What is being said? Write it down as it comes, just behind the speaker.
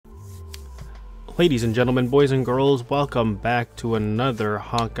Ladies and gentlemen, boys and girls, welcome back to another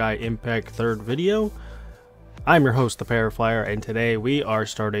Honkai Impact 3rd video. I'm your host, TheParaFlyer, and today we are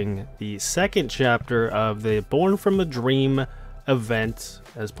starting the second chapter of the Born from a Dream event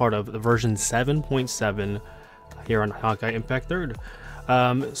as part of the version 7.7 here on Honkai Impact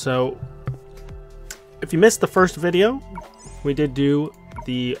 3rd. So, if you missed the first video, we did do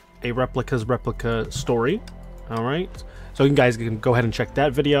a replica's replica story, alright? So you guys can go ahead and check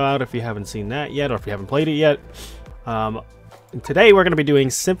that video out if you haven't seen that yet, or if you haven't played it yet. And today we're going to be doing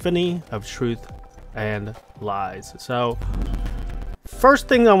Symphony of Truth and Lies. So, first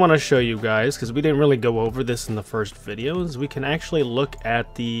thing I want to show you guys, because we didn't really go over this in the first video, is we can actually look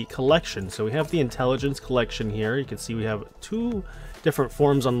at the collection. So we have the intelligence collection here. You can see we have two different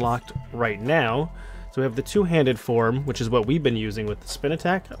forms unlocked right now. So we have the two-handed form, which is what we've been using with the spin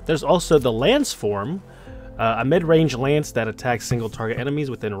attack. There's also the lance form, a mid-range lance that attacks single target enemies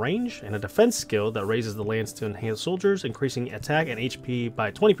within range, and a defense skill that raises the lance to enhance soldiers, increasing attack and HP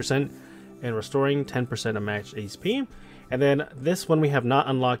by 20% and restoring 10% of max HP. And then this one we have not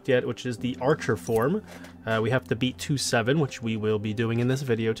unlocked yet, which is the archer form. We have to beat 2-7, which we will be doing in this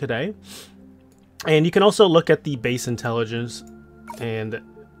video today. And you can also look at the base intelligence and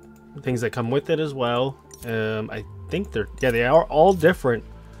things that come with it as well. I think they are all different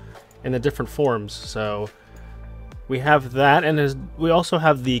in the different forms. So we have that, and we also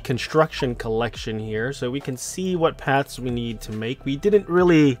have the construction collection here, so we can see what paths we need to make. We didn't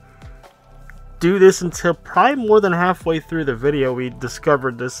really do this until probably more than halfway through the video. We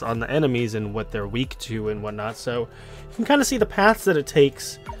discovered this on the enemies and what they're weak to and whatnot, so you can kind of see the paths that it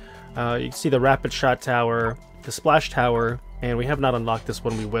takes. You can see the rapid shot tower, the splash tower, and we have not unlocked this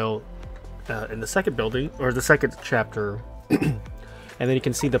one. We will in the second building, or the second chapter. And then you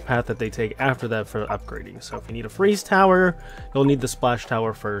can see the path that they take after that for upgrading. So if you need a freeze tower, you'll need the splash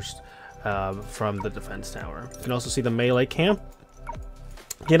tower first from the defense tower. You can also see the melee camp.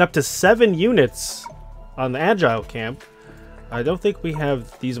 Get up to 7 units on the agile camp. I don't think we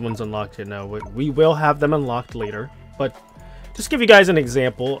have these ones unlocked yet. No, we will have them unlocked later. But just give you guys an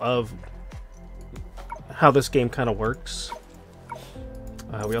example of how this game kind of works.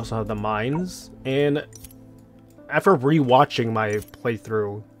 We also have the mines, and after rewatching my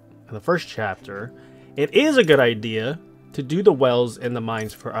playthrough in the first chapter, it is a good idea to do the wells in the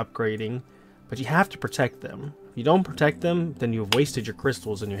mines for upgrading, but you have to protect them. If you don't protect them, then you've wasted your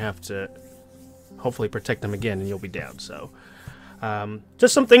crystals, and you have to hopefully protect them again, and you'll be down. So,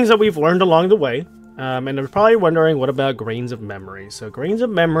 just some things that we've learned along the way. And you're probably wondering, what about Grains of Memory? So Grains of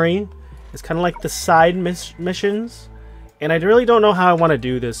Memory is kind of like the side missions, and I really don't know how I want to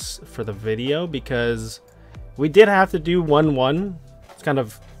do this for the video, because we did have to do 1-1. It's kind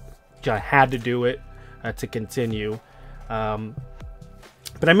of, I had to do it to continue.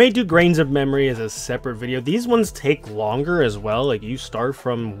 But I may do Grains of Memory as a separate video. These ones take longer as well. Like, you start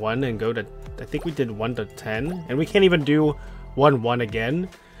from 1 and go to, I think we did 1 to 10. And we can't even do 1-1 again.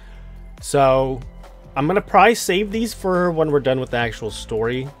 So I'm going to probably save these for when we're done with the actual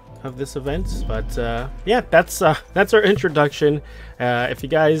story of this event. But yeah, that's our introduction. If you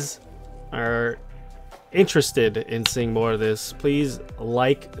guys are interested in seeing more of this, please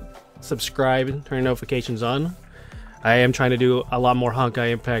like, subscribe, and turn notifications on. I am trying to do a lot more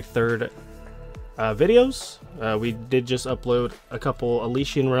Honkai Impact 3rd videos. We did just upload a couple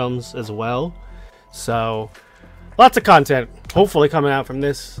Elysian Realms as well, so lots of content hopefully coming out from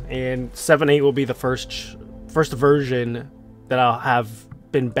this. And 7.8 will be the first version that I'll have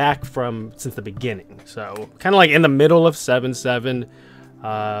been back from since the beginning, so kind of like in the middle of 7.7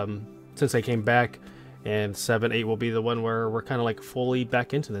 since I came back. And 7.8 will be the one where we're kind of like fully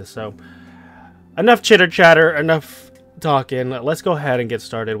back into this. So enough chitter chatter, enough talking. Let's go ahead and get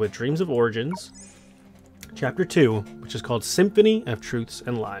started with Dreams of Origins, Chapter 2, which is called Symphony of Truths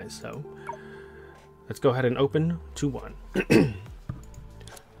and Lies. So let's go ahead and open 2-1.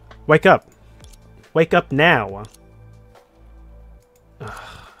 Wake up. Wake up now.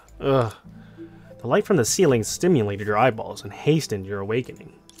 Ugh. The light from the ceiling stimulated your eyeballs and hastened your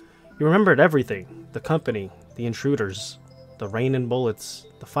awakening. You remembered everything: the company, the intruders, the rain and bullets,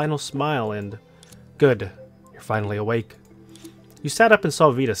 the final smile, and good, you're finally awake. You sat up and saw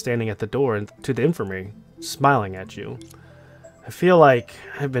Vita standing at the door to the infirmary, smiling at you. I feel like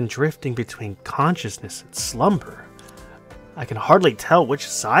I've been drifting between consciousness and slumber. I can hardly tell which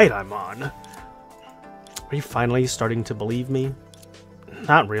side I'm on. Are you finally starting to believe me?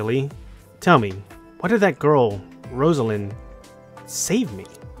 Not really. Tell me, why did that girl, Rosalind, save me?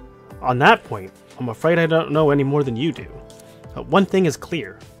 On that point, I'm afraid I don't know any more than you do. But one thing is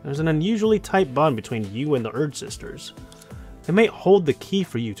clear. There's an unusually tight bond between you and the Urge Sisters. They may hold the key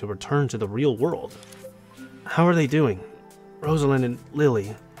for you to return to the real world. How are they doing? Rosalind and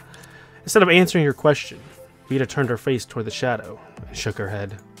Lily. Instead of answering your question, Vita turned her face toward the shadow and shook her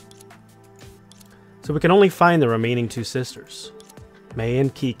head. So we can only find the remaining two sisters, May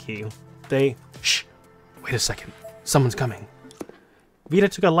and Kiki. Shh! Wait a second. Someone's coming. Vita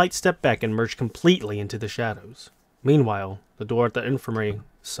took a light step back and merged completely into the shadows. Meanwhile, the door at the infirmary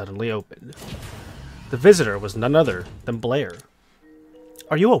suddenly opened. The visitor was none other than Blair.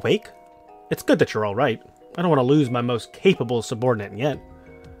 Are you awake? It's good that you're all right. I don't want to lose my most capable subordinate yet.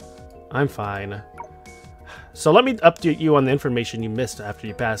 I'm fine. So let me update you on the information you missed after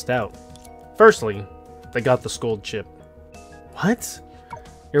you passed out. Firstly, they got the Scold chip. What?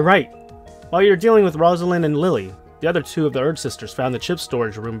 You're right. While you're dealing with Rosalind and Lily, the other two of the Erd sisters found the chip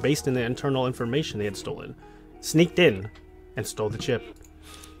storage room based in the internal information they had stolen, sneaked in, and stole the chip.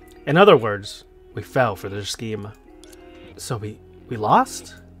 In other words, we fell for their scheme. So we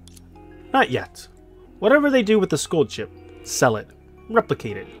lost? Not yet. Whatever they do with the Scold chip, sell it,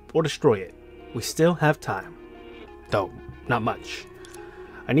 replicate it, or destroy it, we still have time. Though, not much.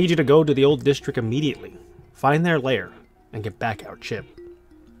 I need you to go to the old district immediately, find their lair, and get back our chip.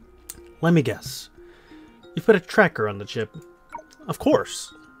 Let me guess. You put a tracker on the chip. Of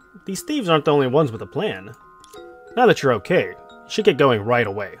course. These thieves aren't the only ones with a plan. Now that you're okay, you should get going right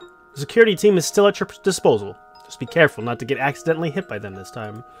away. The security team is still at your disposal. Just be careful not to get accidentally hit by them this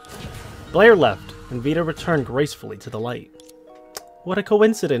time. Blair left, and Vita returned gracefully to the light. What a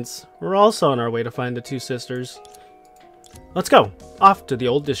coincidence. We're also on our way to find the two sisters. Let's go. Off to the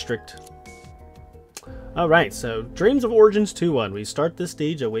old district. Alright, so Dreams of Origins 2-1. We start this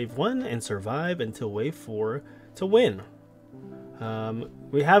stage at Wave 1 and survive until Wave 4 to win.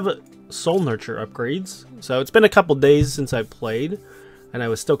 We have Soul Nurture upgrades. So it's been a couple days since I played, and I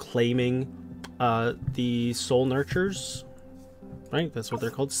was still claiming the Soul Nurtures. Right, that's what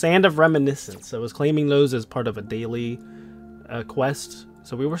they're called. Sand of Reminiscence. I was claiming those as part of a daily quest.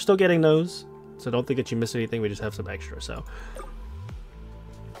 So we were still getting those. So don't think that you missed anything. We just have some extra, so...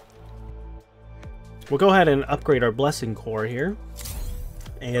 We'll go ahead and upgrade our Blessing Core here,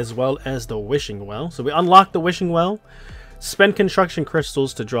 as well as the Wishing Well. So we unlock the Wishing Well, spend Construction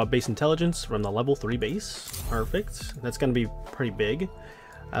Crystals to draw base intelligence from the level 3 base. Perfect. That's going to be pretty big.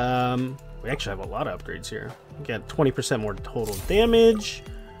 We actually have a lot of upgrades here. We got 20% more total damage.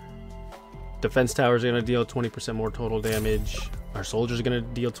 Defense Towers are going to deal 20% more total damage. Our soldiers are going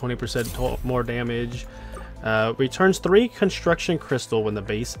to deal 20% more damage. Returns 3 construction crystal when the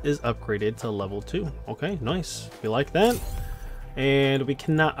base is upgraded to level 2. Okay, nice. We like that. And we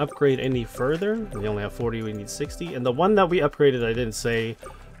cannot upgrade any further. We only have 40, we need 60. And the one that we upgraded, I didn't say,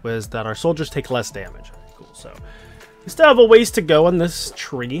 was that our soldiers take less damage. Cool, so we still have a ways to go on this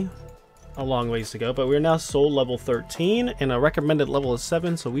tree. A long ways to go, but we're now soul level 13 and a recommended level of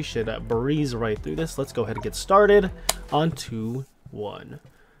 7, so we should breeze right through this. Let's go ahead and get started on 2-1.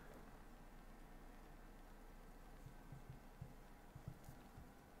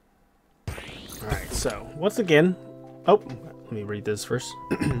 Alright, so once again, let me read this first.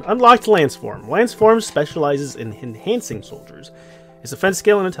 Unlocked Lance Form. Lance Form specializes in enhancing soldiers. Its defense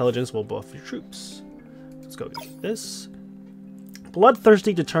skill and intelligence will buff your troops. Let's go get this.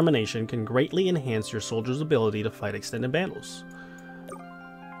 Bloodthirsty Determination can greatly enhance your soldier's ability to fight extended battles.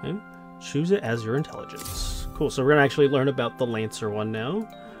 Okay. Choose it as your intelligence. Cool, so we're going to actually learn about the Lancer one now.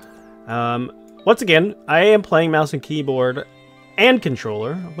 Once again, I am playing mouse and keyboard and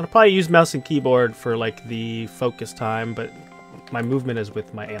controller. I'm going to probably use mouse and keyboard for like the focus time, but my movement is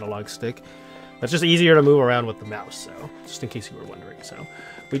with my analog stick. It's just easier to move around with the mouse, so just in case you were wondering. So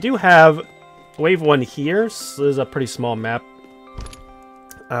we do have Wave 1 here. So this is a pretty small map.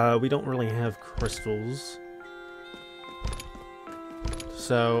 We don't really have crystals.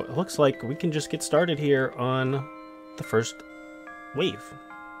 So it looks like we can just get started here on the first wave.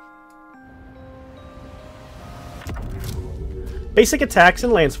 Basic attacks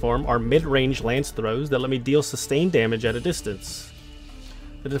in Lance Form are mid-range lance throws that let me deal sustained damage at a distance.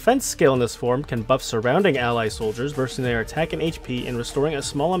 The defense skill in this form can buff surrounding ally soldiers, boosting their attack and HP and restoring a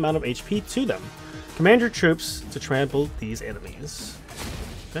small amount of HP to them. Command your troops to trample these enemies.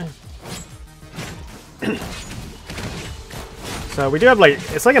 Okay. So we do have like,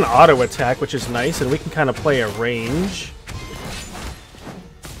 it's like an auto attack, which is nice, and we can kind of play a range.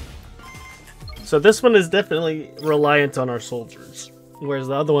 So this one is definitely reliant on our soldiers, whereas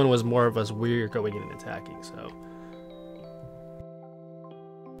the other one was more of us, we're going in and attacking, so.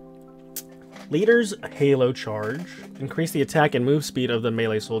 Leader's Halo Charge. Increase the attack and move speed of the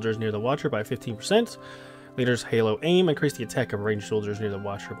melee soldiers near the Watcher by 15%. Leader's Halo Aim. Increase the attack of ranged soldiers near the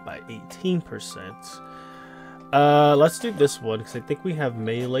Watcher by 18%. Let's do this one, because I think we have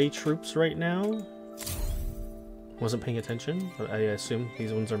melee troops right now. Wasn't paying attention, but I assume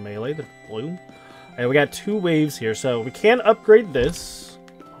these ones are melee. They're blue. Alright, we got 2 waves here, so we can upgrade this.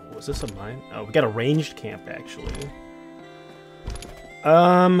 Oh, was this a mine? Oh, we got a ranged camp, actually.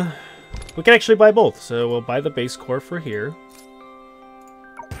 We can actually buy both, so we'll buy the base core for here.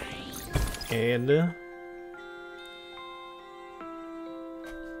 And,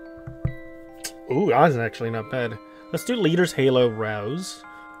 ooh, that's actually not bad. Let's do Leader's Halo Rouse.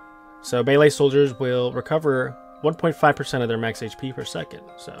 So melee soldiers will recover 1.5% of their max HP per second,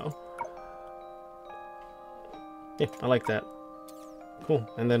 so... yeah, I like that. Cool.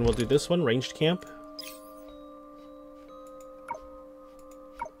 And then we'll do this one, Ranged Camp.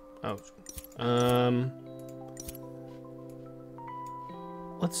 Oh.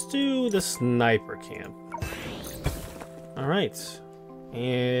 Let's do the Sniper Camp. Alright.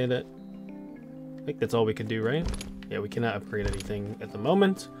 And... I think that's all we can do, right? Yeah, we cannot upgrade anything at the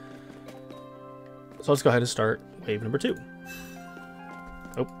moment. So let's go ahead and start wave number 2.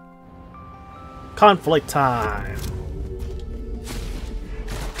 Oh. Conflict time!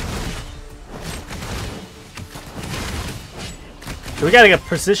 So we gotta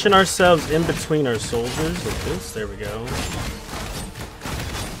position ourselves in between our soldiers like this. There we go.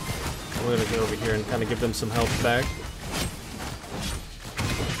 We're gonna go over here and kind of give them some health back.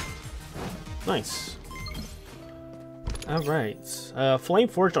 Nice. Alright. Flame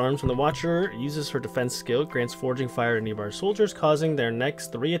Forged Arms, when the Watcher uses her defense skill, grants Forging Fire to nearby soldiers, causing their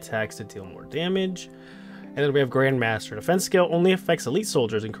next 3 attacks to deal more damage. And then we have Grandmaster. Defense skill only affects elite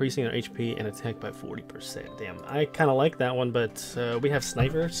soldiers, increasing their HP and attack by 40%. Damn, I kind of like that one, but we have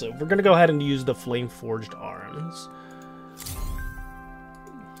Sniper, so we're going to go ahead and use the Flame Forged Arms.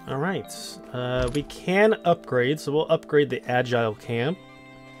 Alright. We can upgrade, so we'll upgrade the Agile Camp.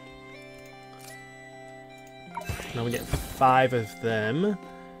 Now we get 5 of them.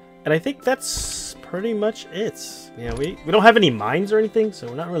 And I think that's pretty much it. Yeah, we don't have any mines or anything, so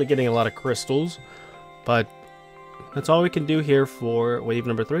we're not really getting a lot of crystals. But that's all we can do here for wave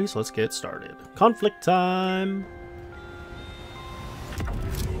number 3, so let's get started. Conflict time!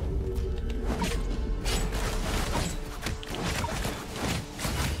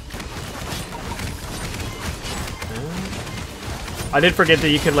 I did forget that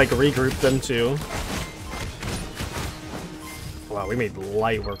you could, like, regroup them, too. Wow, we made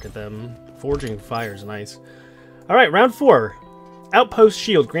light work at them. Forging Fire is nice. Alright, round 4. Outpost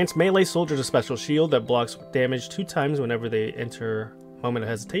Shield grants melee soldiers a special shield that blocks damage 2 times whenever they enter moment of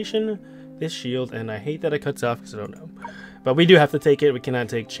hesitation. This shield, and I hate that it cuts off because I don't know. But we do have to take it. We cannot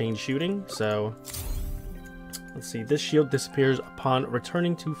take chain shooting, so... let's see. This shield disappears upon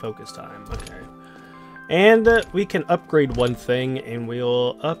returning to focus time. Okay. And we can upgrade one thing, and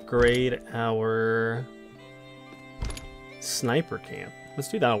we'll upgrade our... Sniper Camp. Let's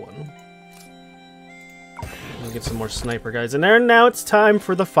do that one. We'll get some more sniper guys in there. And now it's time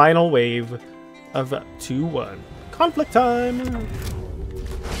for the final wave of 2-1. Conflict time!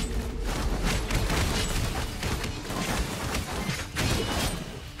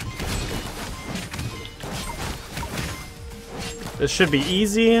 This should be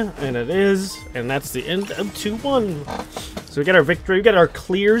easy, and it is. And that's the end of 2-1. So we get our victory. We get our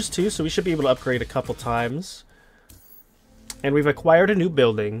clears too, so we should be able to upgrade a couple times. And we've acquired a new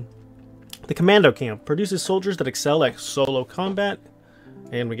building. The Commando Camp produces soldiers that excel at solo combat,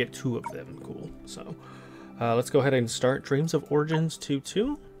 and we get 2 of them. Cool. So, let's go ahead and start Dreams of Origins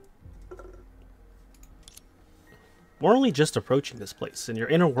 2-2. We're only just approaching this place, and your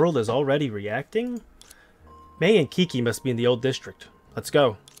inner world is already reacting? May and Kiki must be in the old district. Let's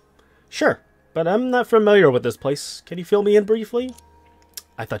go. Sure, but I'm not familiar with this place. Can you fill me in briefly?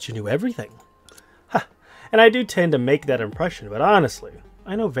 I thought you knew everything. Ha! And I do tend to make that impression, but honestly,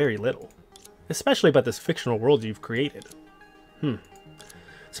 I know very little. Especially about this fictional world you've created.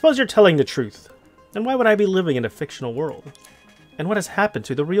 Suppose you're telling the truth. Then why would I be living in a fictional world? And what has happened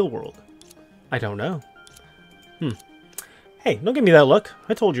to the real world? I don't know. Hey, don't give me that look.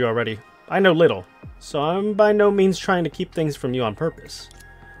 I told you already. I know little. So I'm by no means trying to keep things from you on purpose.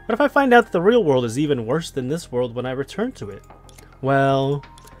 What if I find out that the real world is even worse than this world when I return to it? Well,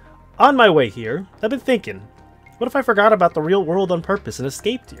 on my way here, I've been thinking. What if I forgot about the real world on purpose and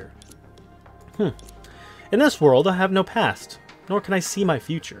escaped here? In this world, I have no past, nor can I see my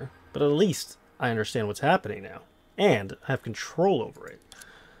future, but at least I understand what's happening now, and I have control over it.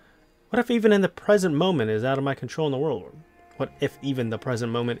 What if even in the present moment is out of my control in the real world? What if even the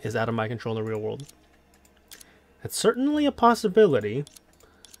present moment is out of my control in the real world? That's certainly a possibility.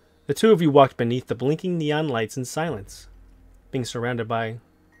 The 2 of you walked beneath the blinking neon lights in silence, being surrounded by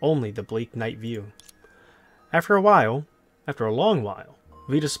only the bleak night view. After a long while,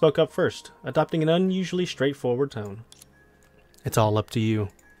 Vita spoke up first, adopting an unusually straightforward tone. It's all up to you.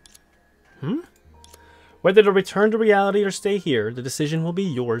 Whether to return to reality or stay here, the decision will be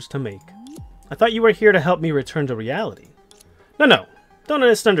yours to make. I thought you were here to help me return to reality. No. Don't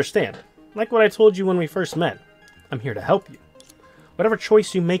misunderstand. Like what I told you when we first met. I'm here to help you. Whatever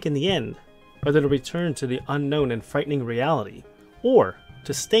choice you make in the end, whether to return to the unknown and frightening reality, or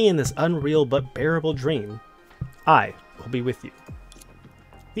to stay in this unreal but bearable dream, I will be with you.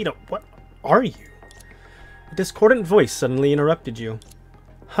 Vita, what are you? A discordant voice suddenly interrupted you.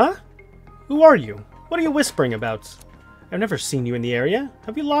 Huh? Who are you? What are you whispering about? I've never seen you in the area.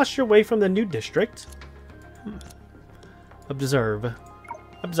 Have you lost your way from the new district?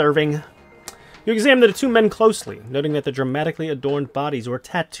 Observing. You examined the two men closely, noting that the dramatically adorned bodies were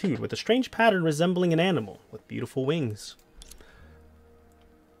tattooed with a strange pattern resembling an animal with beautiful wings.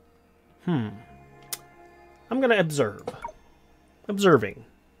 I'm gonna observe. Observing.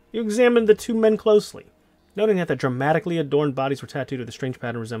 You examined the two men closely, noting that the dramatically adorned bodies were tattooed with a strange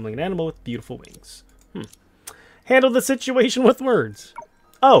pattern resembling an animal with beautiful wings. Handle the situation with words.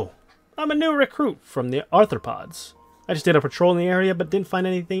 Oh, I'm a new recruit from the arthropods. I just did a patrol in the area, but didn't find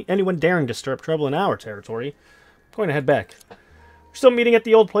anyone daring to stir up trouble in our territory. I'm going to head back. We're still meeting at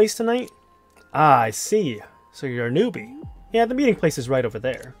the old place tonight? Ah, I see. So you're a newbie. Yeah, the meeting place is right over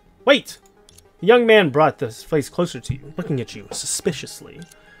there. Wait! The young man brought this place closer to you, looking at you suspiciously.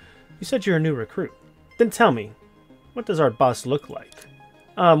 You said you're a new recruit. Then tell me, what does our boss look like?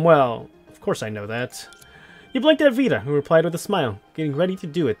 Well, of course I know that. You blinked at Vita, who replied with a smile, getting ready to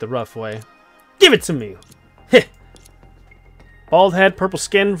do it the rough way. Give it to me! Heh! Bald head, purple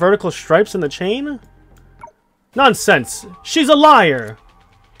skin, vertical stripes in the chain? Nonsense! She's a liar!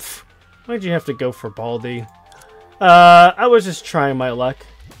 Pfft, why'd you have to go for Baldy? I was just trying my luck.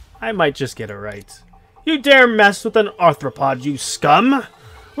 I might just get it right. You dare mess with an arthropod, you scum!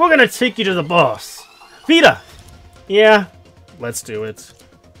 We're gonna take you to the boss! Vita! Yeah, let's do it.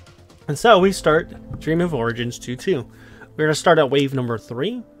 And so we start Dream of Origins 2-2. We're gonna start at wave number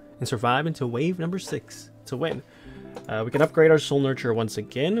 3 and survive into wave number 6 to win. We can upgrade our Soul Nurture once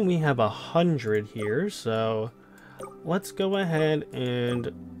again. We have 100 here, so let's go ahead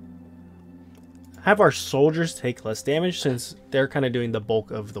and have our soldiers take less damage since they're kind of doing the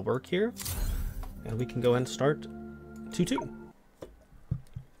bulk of the work here. And we can go ahead and start 2-2.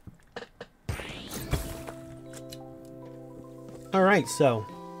 Alright, so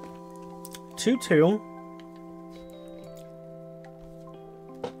 2-2.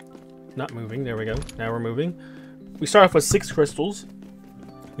 Not moving, there we go. Now we're moving. We start off with 6 crystals.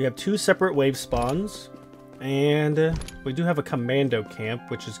 We have 2 separate wave spawns. And we do have a commando camp,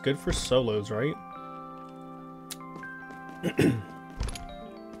 which is good for solos, right?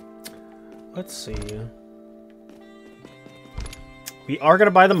 Let's see. We are going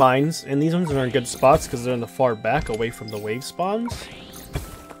to buy the mines, and these ones are in good spots because they're in the far back away from the wave spawns.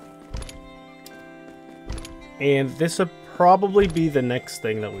 And this would probably be the next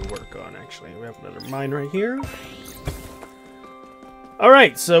thing that we work on, actually. We have another mine right here.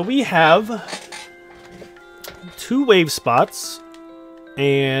 Alright, so we have 2 wave spots,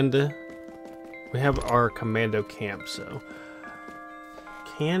 and we have our commando camp, so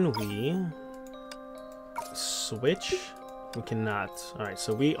can we switch? We cannot. Alright,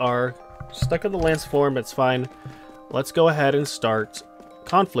 so we are stuck in the lance form, it's fine. Let's go ahead and start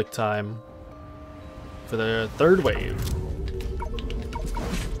conflict time for the 3rd wave.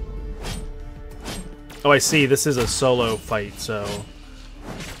 Oh, I see, this is a solo fight, so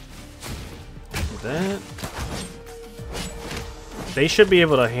that they should be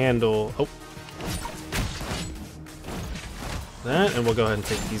able to handle that, and we'll go ahead and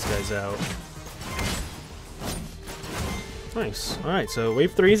take these guys out. Nice. Alright, so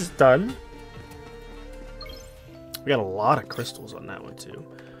wave 3 is done. We got a lot of crystals on that one too.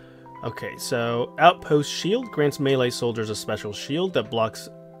 Okay, so Outpost Shield grants melee soldiers a special shield that blocks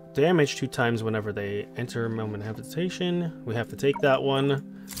damage 2 times whenever they enter moment of hesitation. We have to take that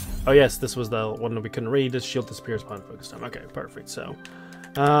one. Oh yes, this was the one that we couldn't read. This shield disappears upon focus time. Okay, perfect. So,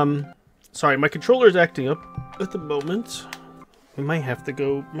 sorry, my controller is acting up at the moment. We might have to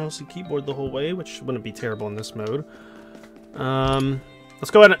go mouse and keyboard the whole way, which wouldn't be terrible in this mode. Let's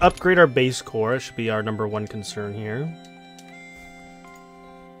go ahead and upgrade our base core. It should be our #1 concern here.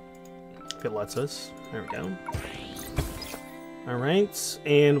 If it lets us. There we go. Alright,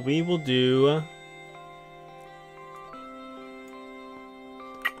 and we will do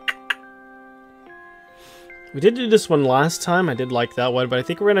we did do this one last time. I did like that one, but I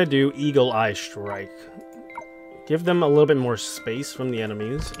think we're going to do Eagle Eye Strike. give them a little bit more space from the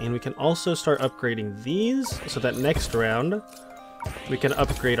enemies, and we can also start upgrading these so that next round we can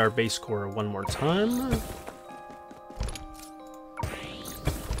upgrade our base core one more time.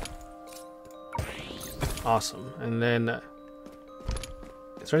 Awesome. And then,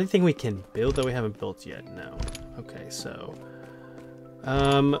 is there anything we can build that we haven't built yet? No. Okay, so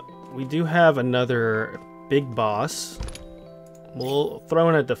we do have another big boss. We'll throw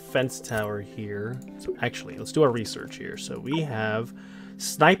in a defense tower here. So actually, let's do our research here. So we have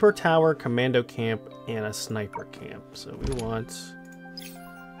sniper tower, commando camp, and a sniper camp. So we want...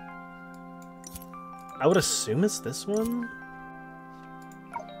 I would assume it's this one.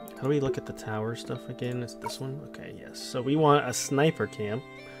 How do we look at the tower stuff again? It's this one? Okay, yes. So we want a sniper camp,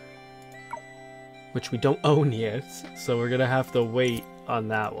 which we don't own yet. So we're gonna have to wait on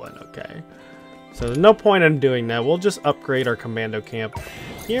that one, okay. So there's no point in doing that. We'll just upgrade our commando camp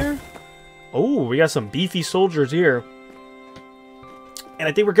here. Oh, we got some beefy soldiers here. And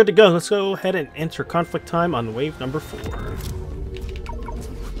I think we're good to go. Let's go ahead and enter conflict time on wave number 4.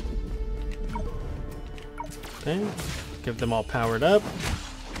 Okay, give them all powered up.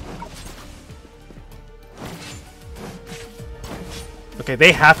 Okay,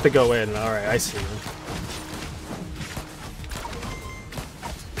 they have to go in. Alright, I see.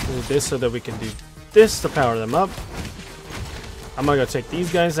 Do this so that we can do this to power them up. I'm gonna go take these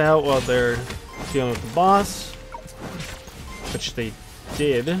guys out while they're dealing with the boss, which they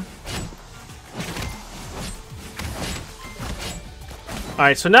did.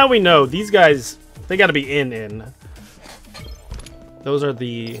 Alright, so now we know these guys, they gotta be in. Those are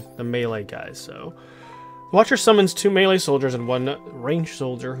the melee guys, so. Watcher summons 2 melee soldiers and 1 ranged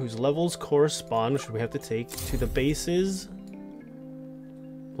soldier whose levels correspond, which we have to take, to the base's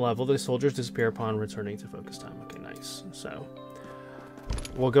level. The soldiers disappear upon returning to focus time. Okay, nice. So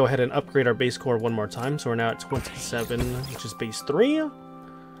we'll go ahead and upgrade our base core one more time. So we're now at 27, which is base 3.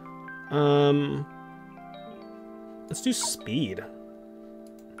 Let's do speed.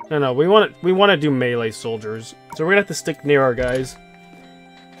 No, we want to do melee soldiers. So we're gonna have to stick near our guys,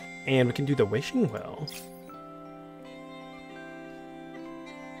 and we can do the wishing well.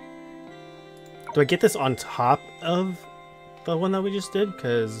 Do I get this on top of the one that we just did?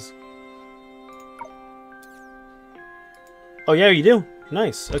 Because... oh yeah, you do.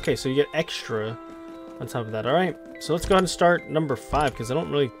 Nice. Okay, so you get extra on top of that. Alright, so let's go ahead and start number 5, because I don't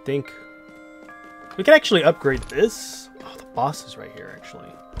really think... we can actually upgrade this. Oh, the boss is right here, actually.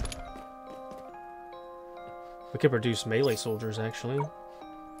 We could produce melee soldiers, actually.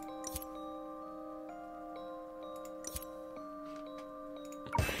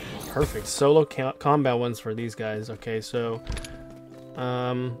 Perfect. Solo combat ones for these guys. Okay, so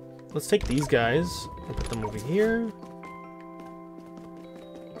let's take these guys and put them over here.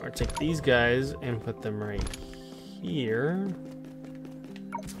 Or take these guys and put them right here.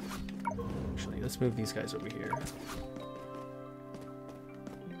 Actually, let's move these guys over here.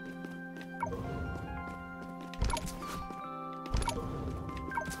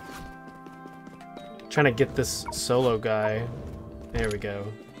 Trying to get this solo guy. There we go.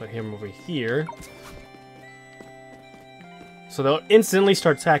 Put him over here. So they'll instantly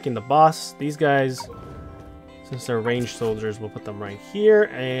start attacking the boss. These guys, since they're ranged soldiers, we'll put them right here,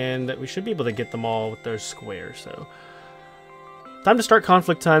 and we should be able to get them all with their square. So time to start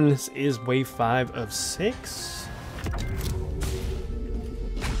conflict time. This is wave 5 of 6.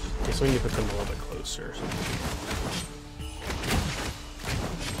 Okay, so we need to put them a little bit closer.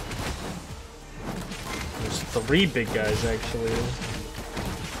 There's 3 big guys, actually.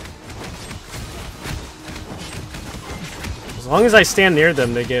 As long as I stand near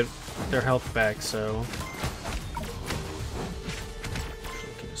them, they get their health back, so...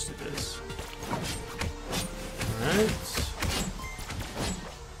 we can just do this. Alright.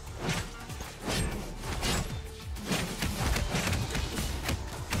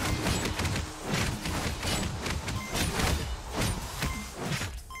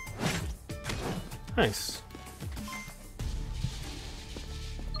 Nice.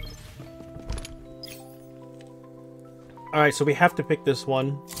 Alright, so we have to pick this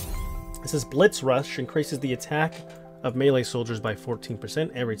one. This is Blitz Rush, increases the attack of melee soldiers by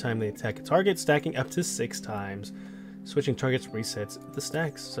 14% every time they attack a target, stacking up to 6 times. Switching targets resets the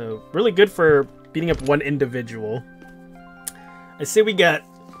stacks. So, really good for beating up one individual. I say we got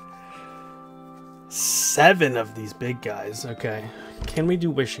 7 of these big guys. Okay. Can we do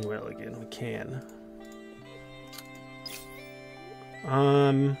Wishing Well again? We can.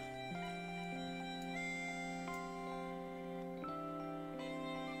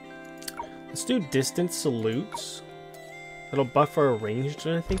 Let's do Distant Salutes. That'll buff our ranged,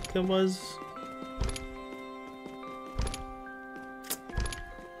 I think it was.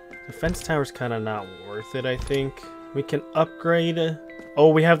 defense tower's kind of not worth it, I think. We can upgrade... Oh,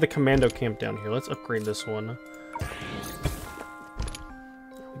 we have the commando camp down here. Let's upgrade this one. We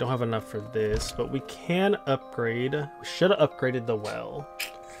don't have enough for this, but we can upgrade. We should have upgraded the well.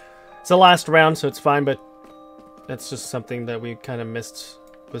 It's the last round, so it's fine, but that's just something that we kind of missed.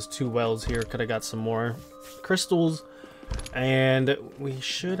 Was 2 wells here. Could have got some more crystals. And we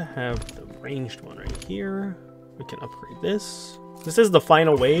should have the ranged one right here. We can upgrade this. This is the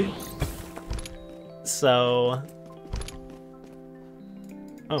final wave. So...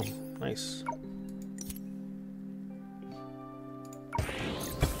 Oh, nice.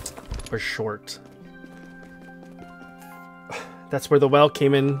 We're short. That's where the well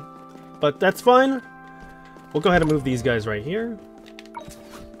came in. But that's fine. We'll go ahead and move these guys right here.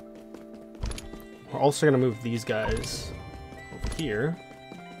 We're also going to move these guys over here.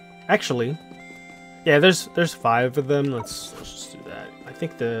 Actually, yeah, there's 5 of them. Let's just do that. I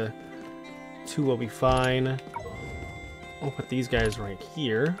think the 2 will be fine. We'll put these guys right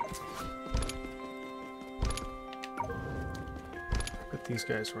here. Put these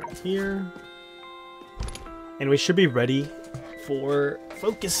guys right here. And we should be ready for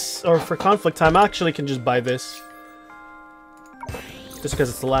focus, or for conflict time. I actually can just buy this. Just because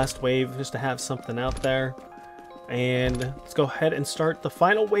it's the last wave, just to have something out there. And let's go ahead and start the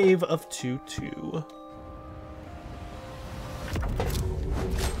final wave of 2-2.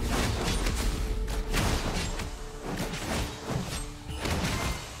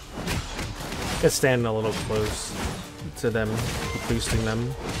 Just standing a little close to them, boosting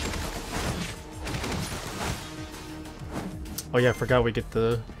them. Oh yeah, I forgot we get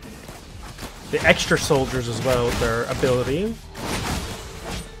the extra soldiers as well with their ability.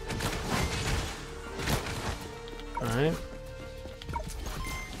 Alright.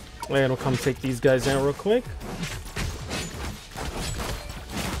 And we'll come take these guys out real quick.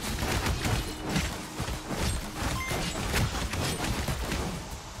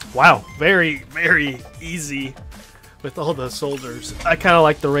 Wow, very, very easy with all the soldiers. I kind of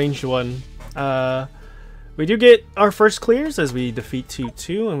like the ranged one. We do get our first clears as we defeat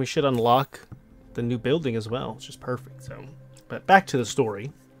 2-2, and we should unlock the new building as well, which is perfect. So, but back to the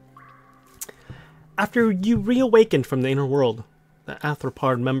story. After you reawakened from the inner world, the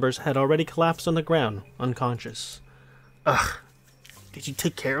arthropod members had already collapsed on the ground, unconscious. Ugh, did you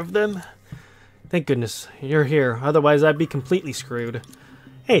take care of them? Thank goodness you're here, otherwise I'd be completely screwed.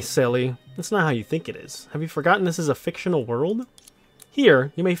 Hey, silly, that's not how you think it is. Have you forgotten this is a fictional world?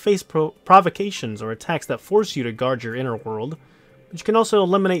 Here, you may face provocations or attacks that force you to guard your inner world, but you can also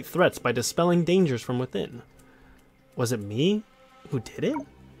eliminate threats by dispelling dangers from within. Was it me who did it?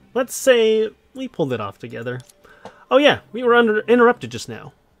 Let's say we pulled it off together. Oh yeah, we were interrupted just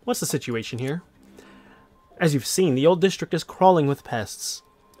now. What's the situation here? As you've seen, the old district is crawling with pests.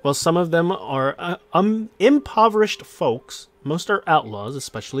 While some of them are impoverished folks, most are outlaws,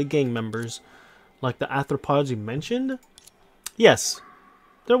 especially gang members, like the arthropods you mentioned. Yes,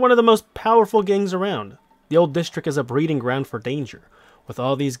 they're one of the most powerful gangs around. The old district is a breeding ground for danger, with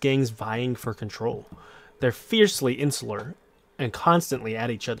all these gangs vying for control. They're fiercely insular and constantly at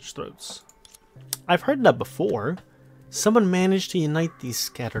each other's throats. I've heard that before. Someone managed to unite these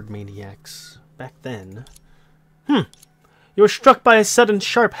scattered maniacs back then. You were struck by a sudden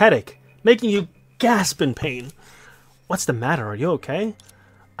sharp headache, making you gasp in pain. What's the matter? Are you okay?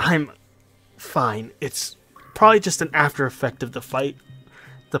 I'm fine. It's probably just an after effect of the fight.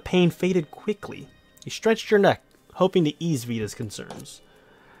 The pain faded quickly. You stretched your neck, hoping to ease Vita's concerns.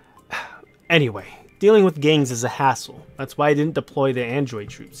 Anyway, dealing with gangs is a hassle. That's why I didn't deploy the android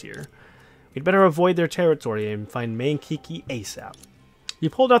troops here. We'd better avoid their territory and find May and Kiki ASAP. You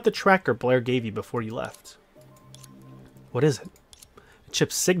pulled out the tracker Blair gave you before you left. What is it? The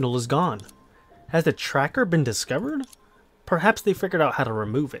chip's signal is gone. Has the tracker been discovered? Perhaps they figured out how to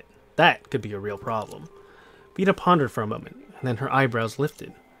remove it. That could be a real problem. Vita pondered for a moment, and then her eyebrows lifted.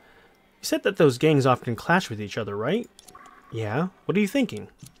 You said that those gangs often clash with each other, right? Yeah? What are you thinking?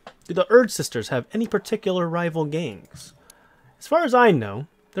 Do the Urge Sisters have any particular rival gangs? As far as I know,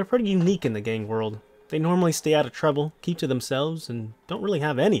 they're pretty unique in the gang world. They normally stay out of trouble, keep to themselves, and don't really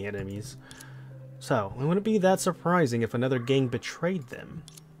have any enemies. So, it wouldn't be that surprising if another gang betrayed them.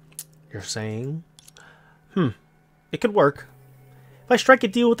 You're saying? It could work. If I strike a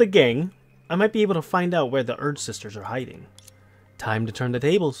deal with a gang, I might be able to find out where the Urge Sisters are hiding. Time to turn the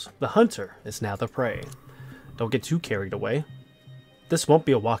tables. The hunter is now the prey. Don't get too carried away. This won't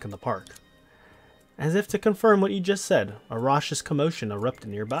be a walk in the park. As if to confirm what you just said, a raucous commotion erupted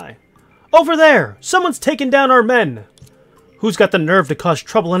nearby. Over there! Someone's taken down our men! Who's got the nerve to cause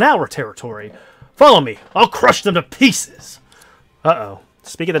trouble in our territory? Follow me! I'll crush them to pieces! Uh-oh.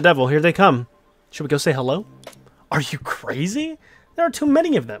 Speak of the devil, here they come. Should we go say hello? Are you crazy? There are too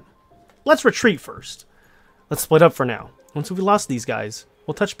many of them. Let's retreat first. Let's split up for now. Once we've lost these guys,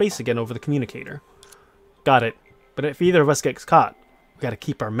 we'll touch base again over the communicator. Got it. But if either of us gets caught, we gotta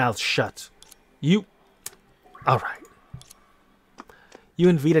keep our mouths shut. Alright. You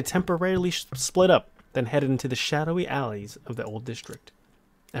and Vita temporarily split up, then headed into the shadowy alleys of the old district.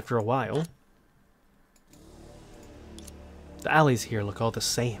 After a while, the alleys here look all the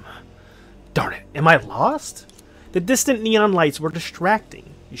same. Darn it, am I lost? The distant neon lights were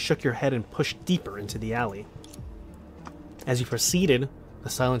distracting. You shook your head and pushed deeper into the alley. As you proceeded, the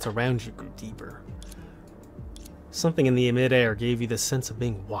silence around you grew deeper. Something in the mid-air gave you the sense of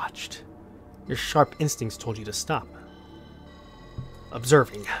being watched. Your sharp instincts told you to stop.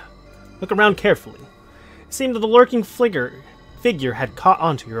 Observing. Look around carefully. It seemed that the lurking figure had caught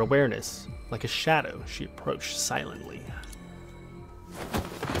onto your awareness. Like a shadow, she approached silently.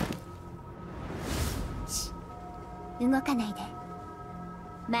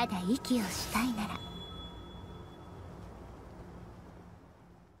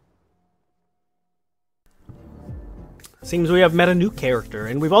 Seems we have met a new character,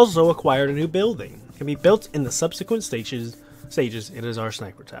 and we've also acquired a new building. It can be built in the subsequent stages. It is our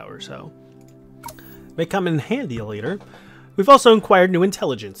sniper tower, so may come in handy later. We've also acquired new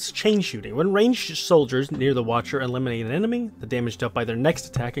intelligence, chain shooting. When ranged soldiers near the Watcher eliminate an enemy, the damage dealt by their next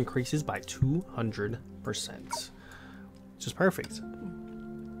attack increases by 200%. Which is perfect.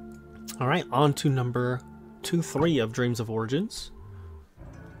 Alright, on to number 2-3 of Dreams of Origins.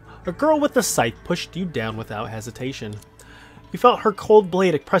 A girl with a scythe pushed you down without hesitation. You felt her cold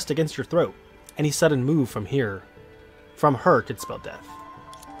blade pressed against your throat. Any sudden move from her could spell death.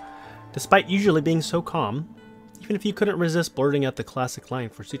 Despite usually being so calm, even if you couldn't resist blurting out the classic line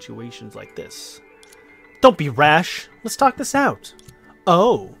for situations like this. Don't be rash! Let's talk this out!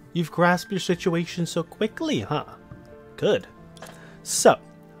 Oh, you've grasped your situation so quickly, huh? Good. So,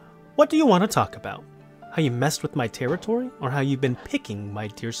 what do you want to talk about? How you messed with my territory, or how you've been picking my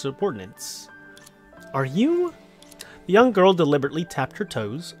dear subordinates? Are you? The young girl deliberately tapped her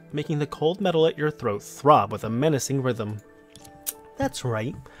toes, making the cold metal at your throat throb with a menacing rhythm. That's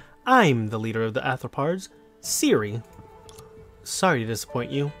right. I'm the leader of the arthropods, Siri. Sorry to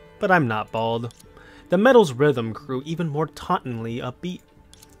disappoint you, but I'm not bald. The metal's rhythm grew even more tauntingly upbeat.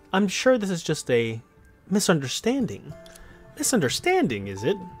 I'm sure this is just a misunderstanding. Misunderstanding, is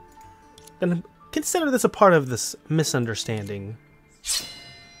it? Then consider this a part of this misunderstanding.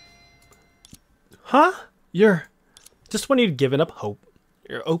 Huh? Just when you'd given up hope,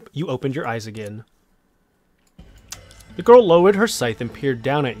 you opened your eyes again. The girl lowered her scythe and peered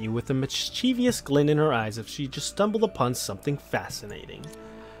down at you with a mischievous glint in her eyes as if she just stumbled upon something fascinating.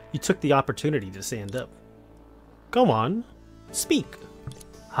 You took the opportunity to stand up. Go on. Speak.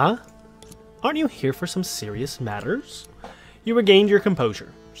 Huh? Aren't you here for some serious matters? You regained your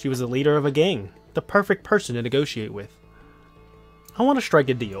composure. She was the leader of a gang, the perfect person to negotiate with. I want to strike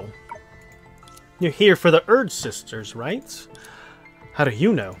a deal. You're here for the Urge Sisters, right? How do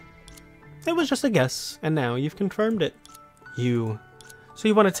you know? It was just a guess, and now you've confirmed it. So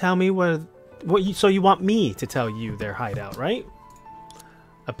you want to tell me so you want me to tell you their hideout, right?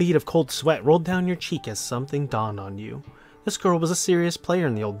 A bead of cold sweat rolled down your cheek as something dawned on you. This girl was a serious player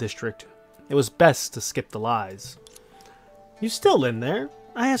in the old district. It was best to skip the lies. You still in there?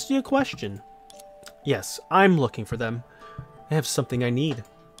 I asked you a question. Yes, I'm looking for them. I have something I need.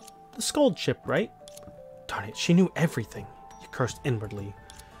 The Scold chip, right? Darn it, she knew everything. You cursed inwardly.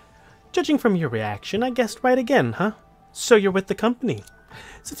 Judging from your reaction, I guessed right again, huh? So you're with the company.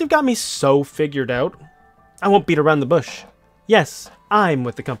 Since you've got me so figured out, I won't beat around the bush. Yes, I'm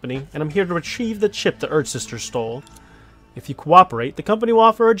with the company, and I'm here to retrieve the chip the Urge Sisters stole. If you cooperate, the company will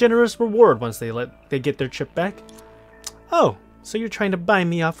offer a generous reward once they get their chip back. Oh, so you're trying to buy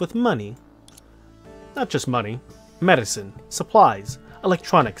me off with money? Not just money. Medicine, supplies,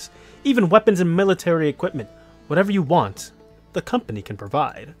 electronics, even weapons and military equipment. Whatever you want, the company can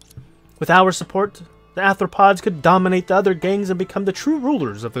provide. With our support, the arthropods could dominate the other gangs and become the true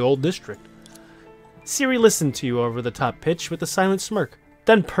rulers of the old district. Siri listened to you over the top pitch with a silent smirk,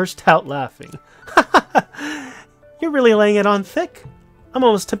 then burst out laughing. You're really laying it on thick. I'm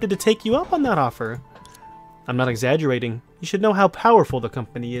almost tempted to take you up on that offer. I'm not exaggerating. You should know how powerful the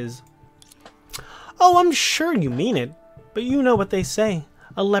company is. Oh, I'm sure you mean it, but you know what they say.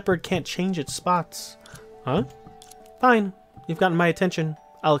 A leopard can't change its spots. Huh? Fine. You've gotten my attention.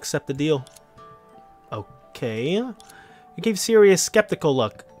 I'll accept the deal. Okay. You gave Siri a skeptical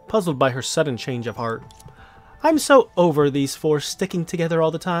look, puzzled by her sudden change of heart. I'm so over these four sticking together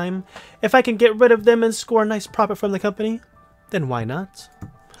all the time. If I can get rid of them and score a nice profit from the company, then why not?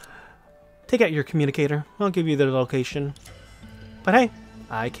 Take out your communicator. I'll give you the location. But hey,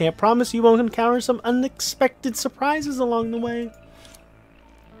 I can't promise you won't encounter some unexpected surprises along the way.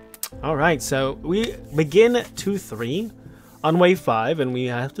 Alright, so we begin 2-3 on wave 5, and we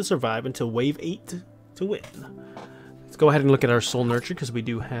have to survive until wave 8 to win. Let's go ahead and look at our soul nurture, because we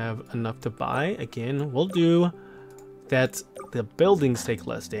do have enough to buy. Again, we'll do that. The buildings take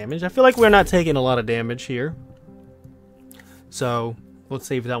less damage. I feel like we're not taking a lot of damage here, so let's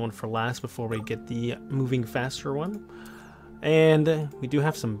save that one for last before we get the moving faster one. And we do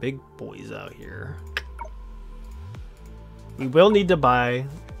have some big boys out here. We will need to buy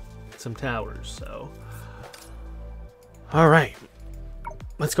some towers, so alright,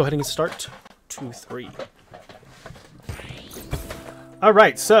 let's go ahead and start 2-3.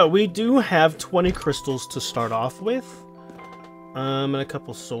 Alright, so we do have 20 crystals to start off with, and a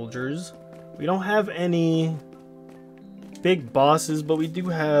couple soldiers. We don't have any big bosses, but we do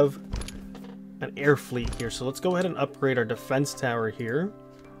have an air fleet here, so let's go ahead and upgrade our defense tower here.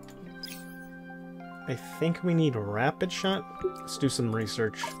 I think we need rapid shot. Let's do some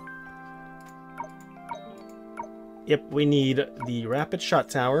research. Yep, we need the rapid shot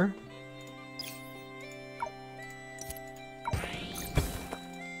tower.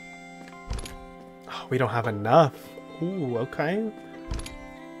 Oh, we don't have enough. Ooh, okay.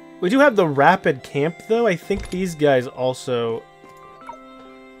 We do have the rapid camp, though. I think these guys also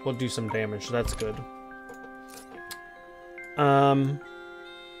will do some damage, so that's good. Can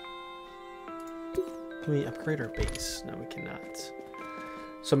we upgrade our base? No, we cannot.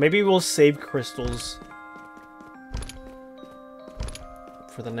 So maybe we'll save crystals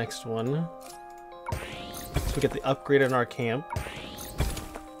for the next one, so we get the upgrade in our camp.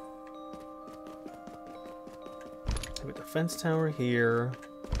 We have a defense tower here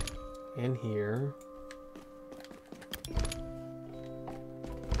and here.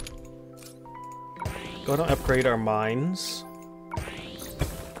 Go to upgrade our mines.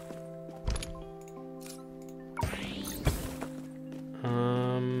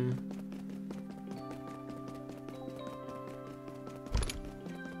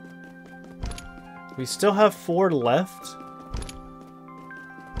 We still have 4 left,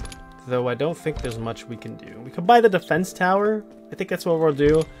 though I don't think there's much we can do. We could buy the defense tower. I think that's what we'll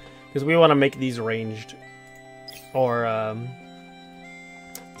do, because we want to make these ranged or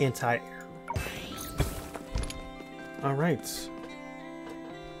anti-air. Alright.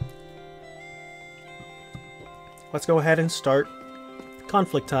 Let's go ahead and start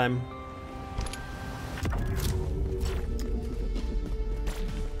conflict time.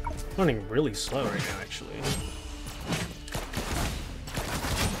 Running really slow right now, actually.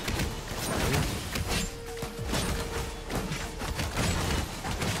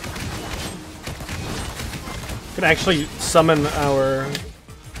 Could actually summon our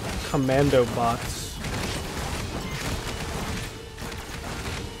commando bots.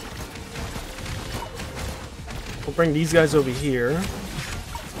 We'll bring these guys over here,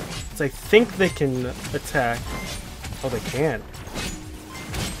 so I think they can attack. Oh, they can.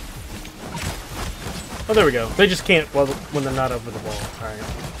 Oh, there we go. They just can't when they're not over the wall. Alright.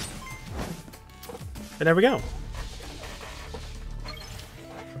 And there we go.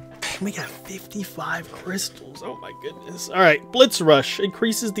 We got 55 crystals. Oh my goodness. Alright, Blitz Rush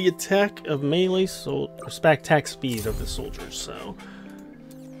increases the attack of melee attack speed of the soldiers. So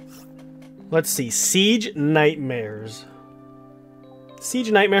let's see. Siege Nightmares.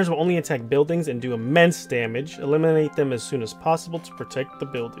 Siege Nightmares will only attack buildings and do immense damage. Eliminate them as soon as possible to protect the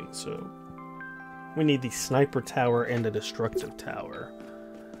building. So we need the sniper tower and the destructive tower.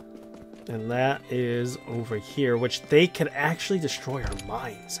 And that is over here, which they could actually destroy our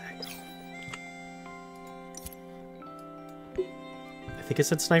mines. I think it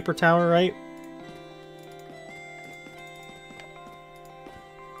said sniper tower, right?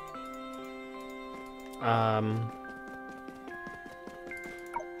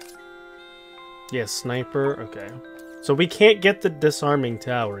 Yeah, sniper. Okay. So we can't get the disarming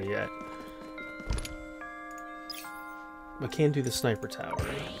tower yet. We can do the sniper tower.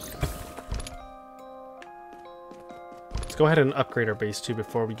 Let's go ahead and upgrade our base too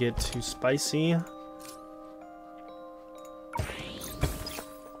before we get too spicy.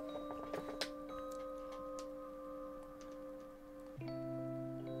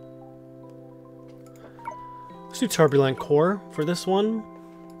 Let's do Turbulent Core for this one.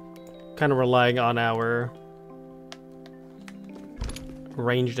 Kind of relying on our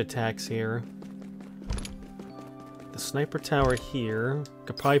ranged attacks here. The sniper tower here.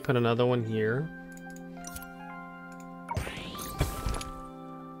 Could probably put another one here.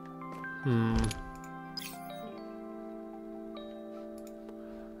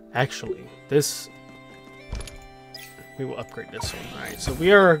 Actually, this... we will upgrade this one. Alright, so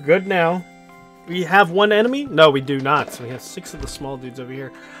we are good now. We have one enemy? No, we do not. So we have 6 of the small dudes over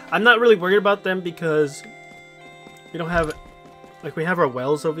here. I'm not really worried about them because we don't have... like, we have our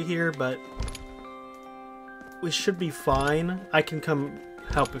wells over here, but we should be fine. I can come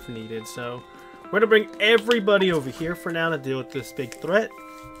help if needed, so... we're gonna bring everybody over here for now to deal with this big threat.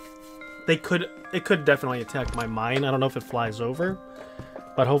 It could definitely attack my mine. I don't know if it flies over,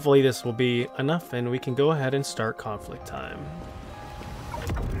 but hopefully this will be enough and we can go ahead and start conflict time.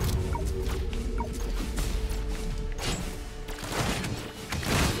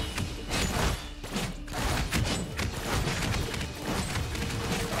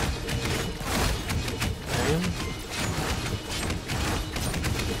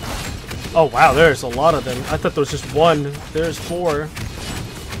 Oh wow, there's a lot of them. I thought there was just one. There's 4.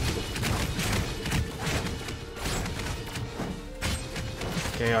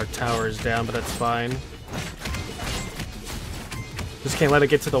 Okay, our tower is down, but that's fine. Just can't let it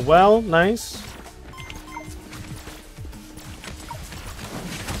get to the well. Nice.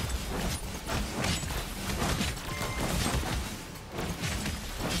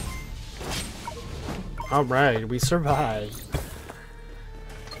 Alright, we survived.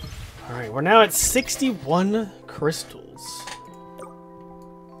 Alright, we're now at 61 crystals.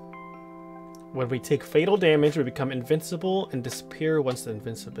 When we take fatal damage, we become invincible and disappear once the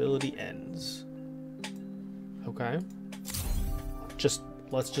invincibility ends. Okay.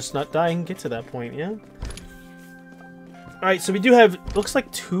 Let's just not die and get to that point, yeah? Alright, so we do have, looks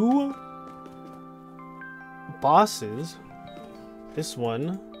like 2 bosses. This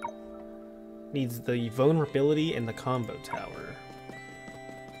one needs the vulnerability and the combo tower.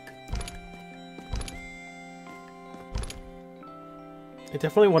 I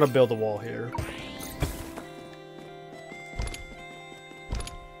definitely want to build a wall here.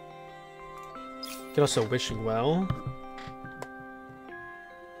 Get also wishing well.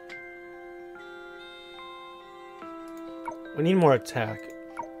 We need more attack.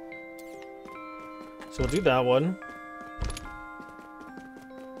 So we'll do that one.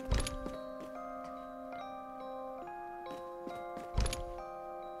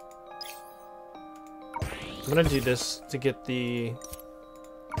 I'm gonna do this to get the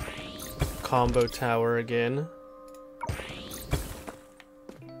combo tower again,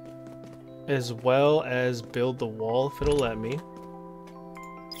 as well as build the wall if it'll let me.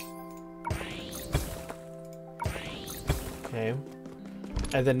 Okay,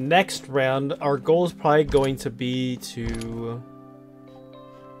 and the next round our goal is probably going to be to...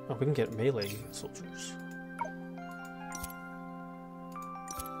 oh, we can get melee soldiers.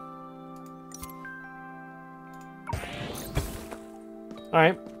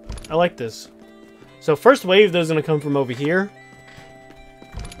 Alright, I like this. So first wave, those are going to come from over here.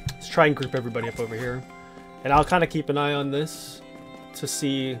 Let's try and group everybody up over here. And I'll kind of keep an eye on this to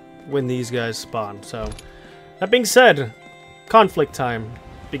see when these guys spawn. So, that being said, conflict time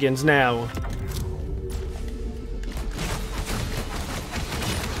begins now.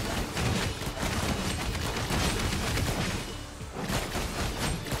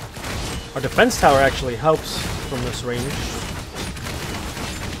 Our defense tower actually helps from this range.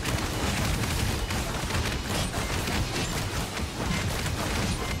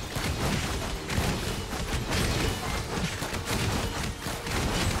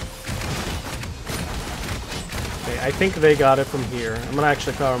 I think they got it from here. I'm gonna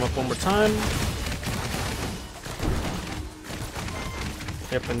actually power them up one more time.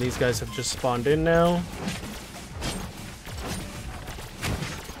 Yep, and these guys have just spawned in now.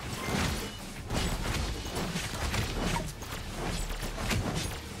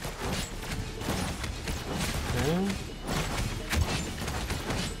 Okay.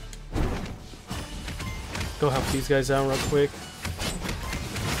 Go help these guys out real quick.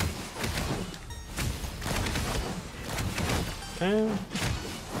 Okay.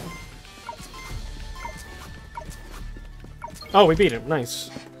 Oh, we beat him.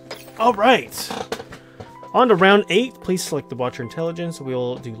 Nice. Alright. On to round 8. Please select the Watcher Intelligence.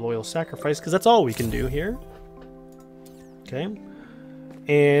 We'll do Loyal Sacrifice, because that's all we can do here. Okay.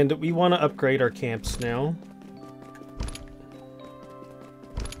 And we want to upgrade our camps now.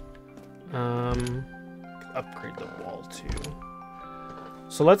 Upgrade the wall too.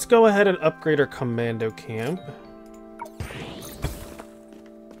 So let's go ahead and upgrade our commando camp.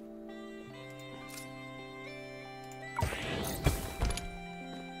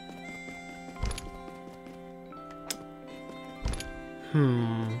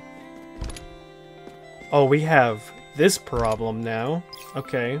 Oh, we have this problem now.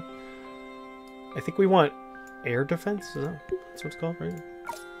 Okay. I think we want air defense. That's what it's called, right?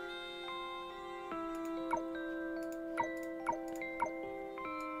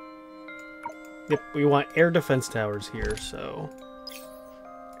 Yep, we want air defense towers here, so...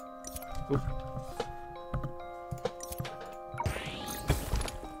 Oop.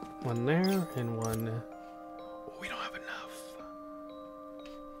 One there, and one... Oh, we don't have enough.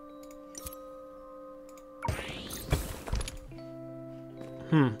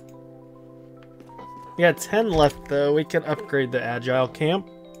 We got 10 left, though. We can upgrade the Agile camp.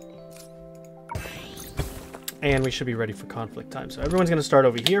 And we should be ready for conflict time. So everyone's going to start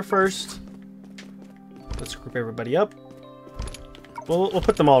over here first. Let's group everybody up. We'll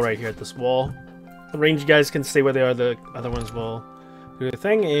put them all right here at this wall. The range guys can stay where they are. The other ones will do their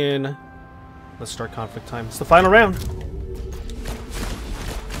thing. And let's start conflict time. It's the final round.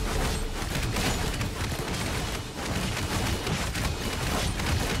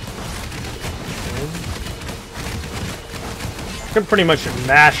 You can pretty much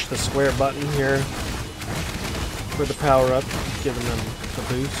mash the square button here for the power up, giving them the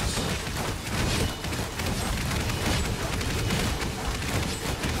boosts.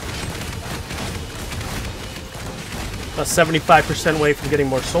 About 75% away from getting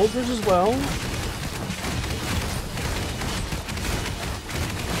more soldiers as well.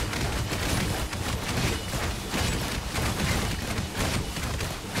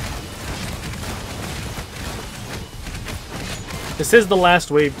 This is the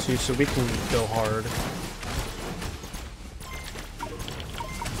last wave too, so we can go hard.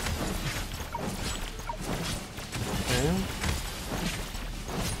 Okay.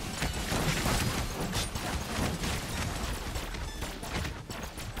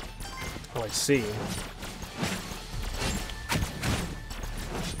 Oh, I see.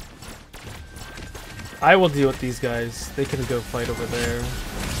 I will deal with these guys. They can go fight over there.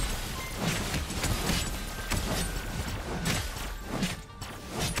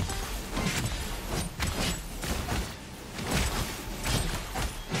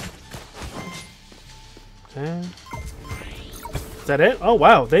 Okay. Is that it? Oh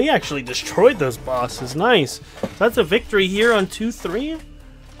wow, they actually destroyed those bosses. Nice. So that's a victory here on 2-3.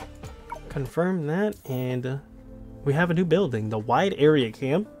 Confirm that, and we have a new building. The Wide Area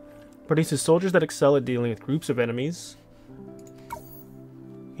Camp produces soldiers that excel at dealing with groups of enemies.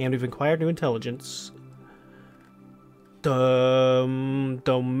 And we've acquired new intelligence. Dominant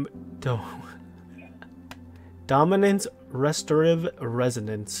Restorative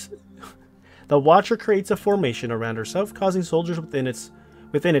Resonance. The Watcher creates a formation around herself, causing soldiers within it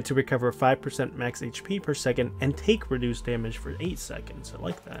to recover 5% max HP per second and take reduced damage for 8 seconds. I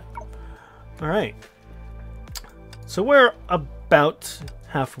like that. Alright. So we're about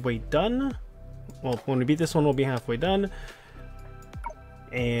halfway done. Well, when we beat this one, we'll be halfway done.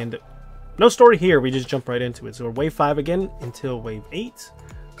 And no story here, we just jump right into it. So we're wave 5 again until wave 8. Let's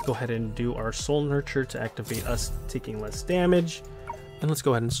go ahead and do our Soul Nurture to activate us taking less damage. And let's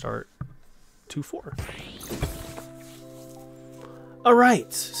go ahead and start 2-4.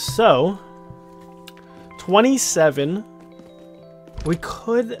 Alright, so 27. We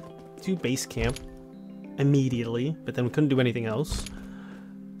could do base camp immediately, but then we couldn't do anything else.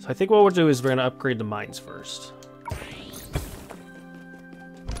 So I think what we'll do is we're going to upgrade the mines first.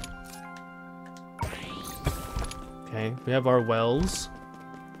 Okay, we have our wells.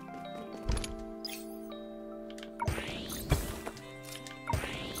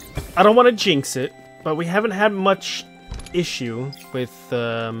 I don't want to jinx it, but we haven't had much issue with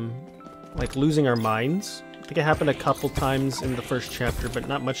like losing our mines. I think it happened a couple times in the first chapter, but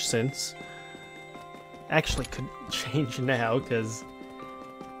not much since. Actually could change now because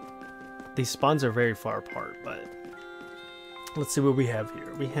these spawns are very far apart, but let's see what we have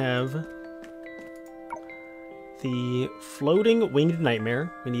here. We have the Floating Winged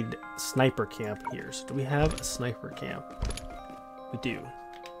Nightmare. We need Sniper Camp here. So do we have a Sniper Camp? We do.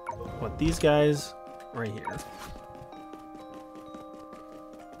 Want these guys right here.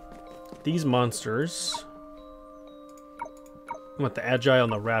 These monsters. We want the Agile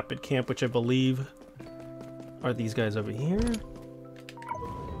and the Rapid Camp, which I believe are these guys over here.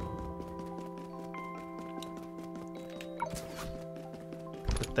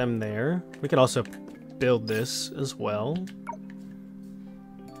 Put them there. We could also build this as well.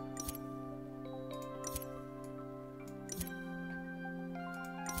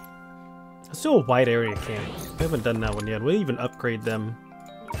 Let's do a wide area camp. We haven't done that one yet. We'll even upgrade them.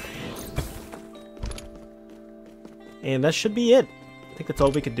 And that should be it. I think that's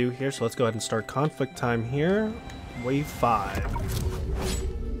all we could do here. So let's go ahead and start conflict time here. Wave 5.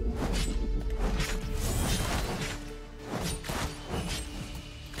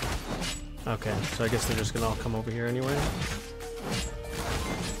 Okay, so I guess they're just gonna all come over here anyway.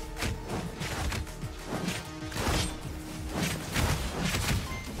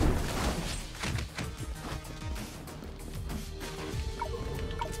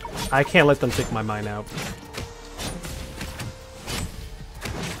 I can't let them take my mine out.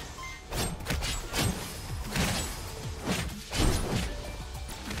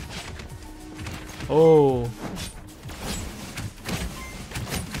 Oh.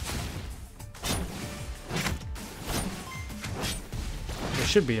 It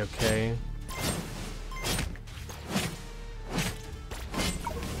should be okay.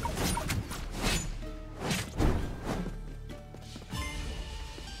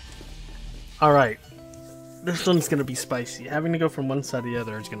 Alright. This one's gonna be spicy. Having to go from one side to the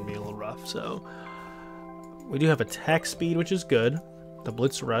other is gonna be a little rough, so... We do have attack speed, which is good. The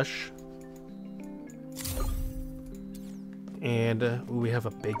Blitz Rush. And ooh, we have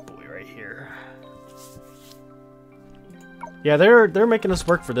a big boy right here. Yeah, they're making us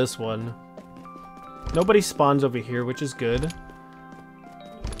work for this one. Nobody spawns over here, which is good.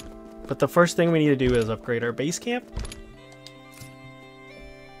 But the first thing we need to do is upgrade our base camp.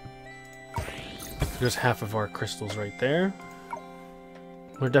 There's half of our crystals right there.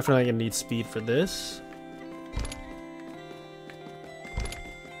 We're definitely gonna need speed for this.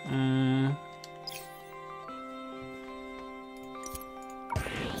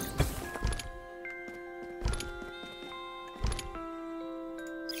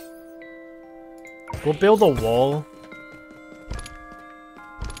 We'll build a wall.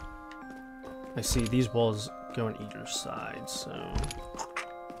 I see these walls go on either side, so...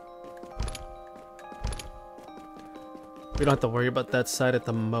 We don't have to worry about that side at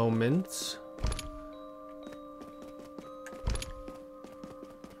the moment.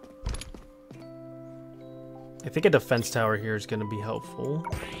 I think a defense tower here is going to be helpful.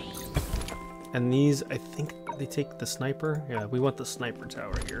 And these, I think they take the sniper. Yeah, we want the sniper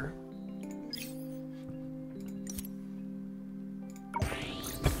tower here.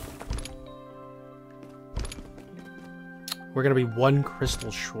 We're going to be one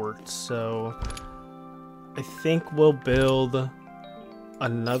crystal short, so... I think we'll build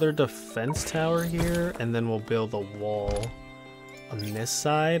another defense tower here, and then we'll build a wall on this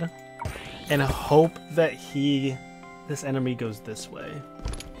side, and hope that this enemy goes this way.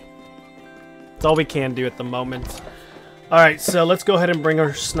 That's all we can do at the moment. Alright, so let's go ahead and bring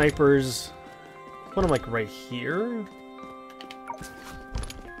our snipers. Put them like right here.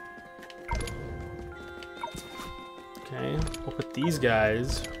 Okay, we'll put these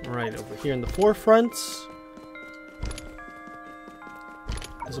guys right over here in the forefront.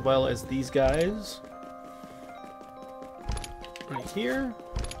 As well as these guys right here.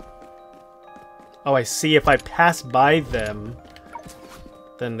 Oh, I see. If I pass by them,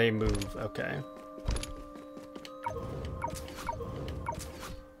 then they move. Okay.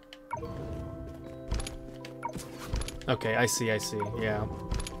 Okay, I see. Yeah.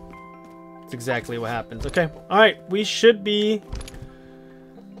 That's exactly what happens. Okay. Alright, we should be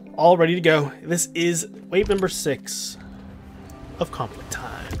all ready to go. This is wave number 6 of conflict time.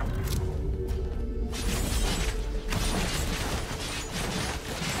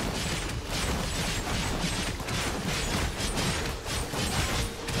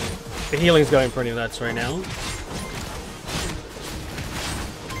 The healing's going pretty nuts right now.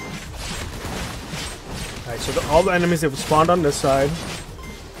 Alright, so all the enemies have spawned on this side.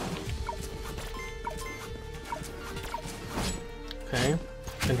 Okay,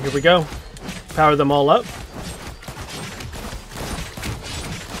 and here we go. Power them all up.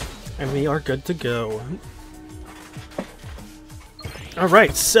 And we are good to go.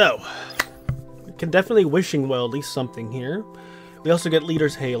 Alright, so we can definitely wishing well at least something here. We also get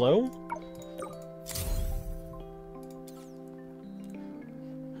Leader's Halo.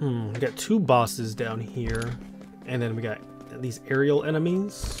 We got 2 bosses down here. And then we got these aerial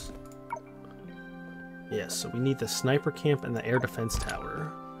enemies. Yes, so we need the sniper camp and the air defense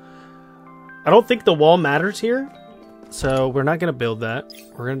tower. I don't think the wall matters here. So we're not going to build that.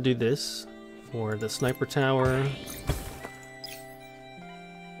 We're going to do this for the sniper tower.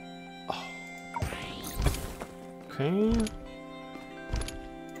 Oh. Okay.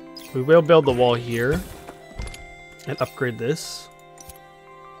 We will build the wall here and upgrade this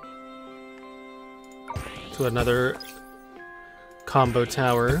to another combo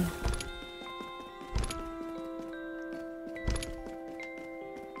tower.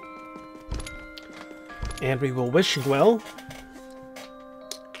 And we will wish well.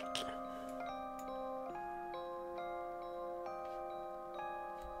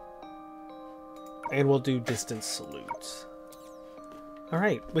 And we'll do distance salute.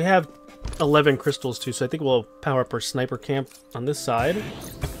 Alright, we have 11 crystals too, so I think we'll power up our sniper camp on this side.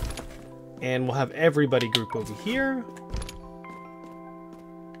 And we'll have everybody group over here.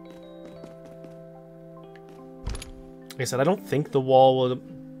 Like I said, I don't think the wall will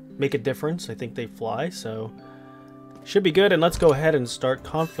make a difference. I think they fly, so should be good. And let's go ahead and start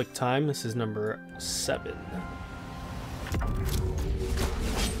conflict time. This is number 7.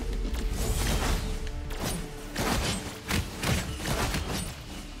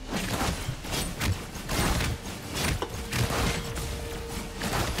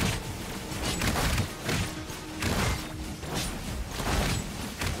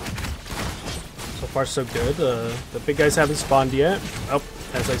 So far so good. The big guys haven't spawned yet. Oh,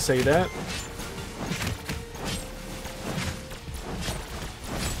 as I say that.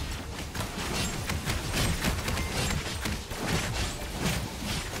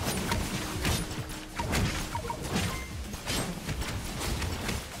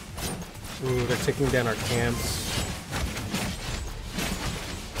 Ooh, they're taking down our camps.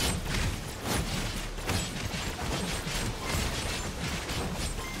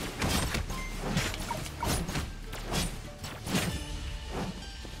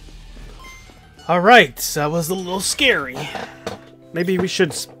 Alright, that was a little scary. Maybe we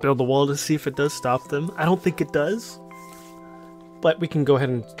should build the wall to see if it does stop them. I don't think it does. But we can go ahead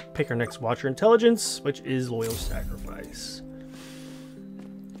and pick our next Watcher Intelligence, which is Loyal Sacrifice.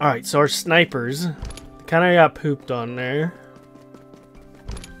 Alright, so our snipers kind of got pooped on there.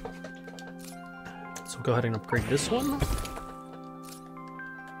 So we'll go ahead and upgrade this one.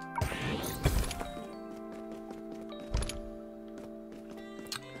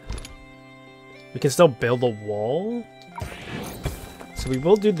 We can still build a wall. So we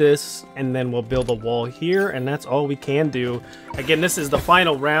will do this, and then we'll build a wall here, and that's all we can do. Again, this is the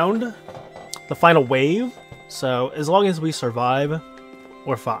final round, the final wave. So as long as we survive,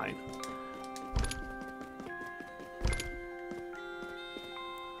 we're fine.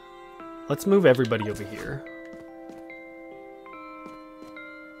 Let's move everybody over here.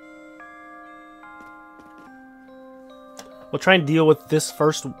 We'll try and deal with this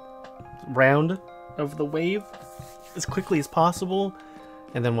first round of the wave as quickly as possible,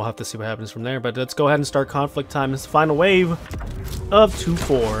 and then we'll have to see what happens from there. But let's go ahead and start conflict time. It's the final wave of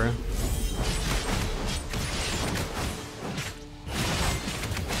 2-4.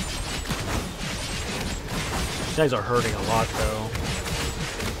 These guys are hurting a lot, though.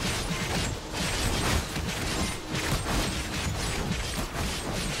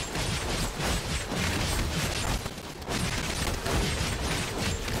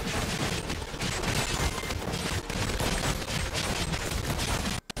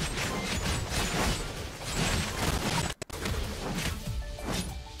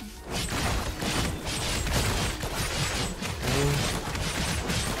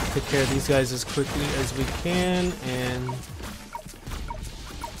 Take care of these guys as quickly as we can, and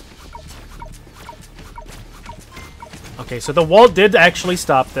okay, so the wall did actually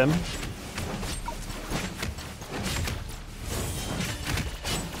stop them.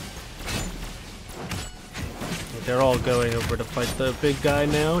 They're all going over to fight the big guy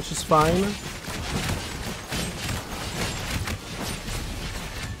now, which is fine.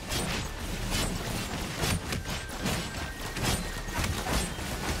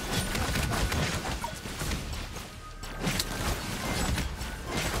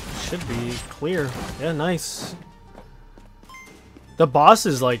 Should be clear. Yeah, nice. The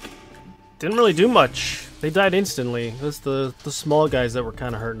bosses, like, didn't really do much. They died instantly. It was the small guys that were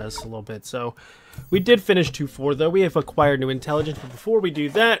kind of hurting us a little bit. So we did finish 2-4, though. We have acquired new intelligence, but before we do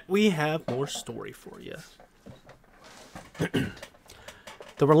that, we have more story for you. The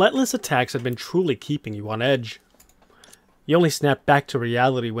relentless attacks have been truly keeping you on edge. You only snapped back to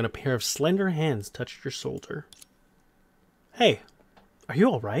reality when a pair of slender hands touched your shoulder. Hey. Are you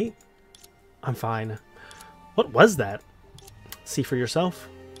alright? I'm fine. What was that? See for yourself.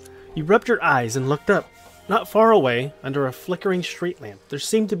 You rubbed your eyes and looked up. Not far away, under a flickering street lamp, there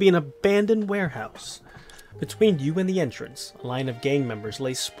seemed to be an abandoned warehouse. Between you and the entrance, a line of gang members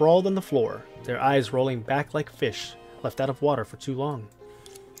lay sprawled on the floor, their eyes rolling back like fish left out of water for too long.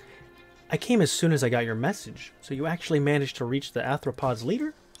 I came as soon as I got your message, so you actually managed to reach the arthropod's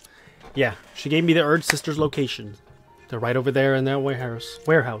leader? Yeah, she gave me the Urge Sisters' location. They're right over there in that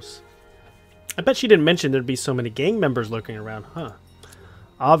warehouse. I bet she didn't mention there'd be so many gang members lurking around, huh?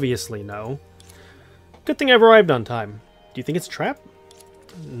 Obviously, no. Good thing I arrived on time. Do you think it's a trap?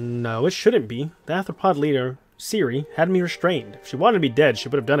 No, it shouldn't be. The arthropod leader, Siri, had me restrained. If she wanted to be dead, she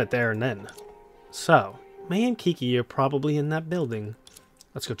would have done it there and then. So, May and Kiki are probably in that building.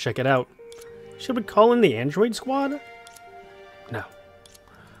 Let's go check it out. Should we call in the android squad? No.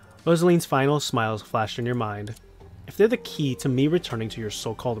 Rosaline's final smiles flashed in your mind. If they're the key to me returning to your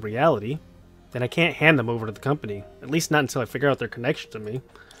so-called reality, then I can't hand them over to the company. At least not until I figure out their connection to me.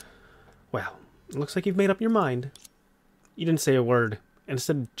 Well, it looks like you've made up your mind. You didn't say a word. and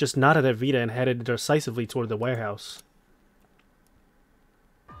instead just nodded at Vita and headed decisively toward the warehouse.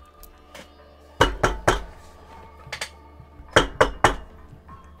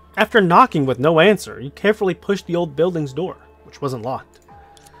 After knocking with no answer, you carefully pushed the old building's door, which wasn't locked.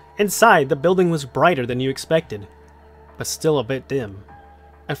 Inside, the building was brighter than you expected, but still a bit dim.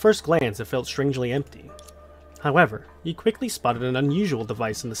 At first glance, it felt strangely empty. However, you quickly spotted an unusual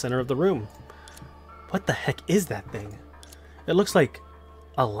device in the center of the room. What the heck is that thing? It looks like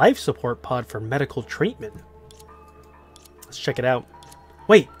a life support pod for medical treatment. Let's check it out.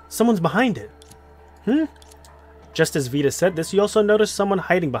 Wait, someone's behind it. Just as Vita said this, you also noticed someone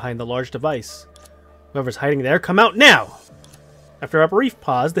hiding behind the large device. Whoever's hiding there, come out now! After a brief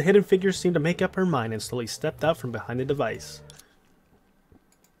pause, the hidden figure seemed to make up her mind and slowly stepped out from behind the device.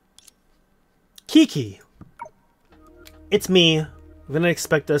 Kiki! It's me. I didn't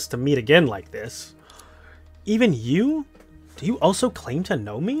expect us to meet again like this. Even you? Do you also claim to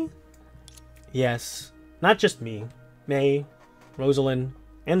know me? Yes, not just me. May, Rosalind,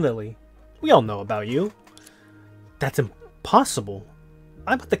 and Lily. We all know about you. That's impossible.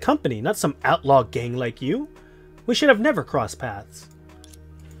 I'm with the company, not some outlaw gang like you. We should have never crossed paths.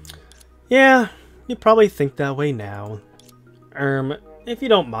 Yeah, you probably think that way now. If you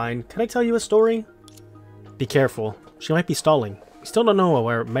don't mind, can I tell you a story? Be careful. She might be stalling. We still don't know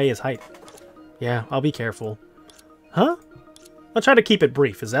where May is hiding. Yeah, I'll be careful. Huh? I'll try to keep it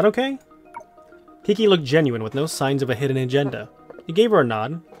brief, is that okay? Kiki looked genuine with no signs of a hidden agenda. You gave her a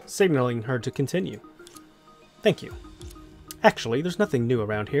nod, signaling her to continue. Thank you. Actually, there's nothing new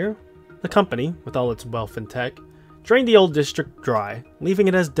around here. The company, with all its wealth and tech, drained the old district dry, leaving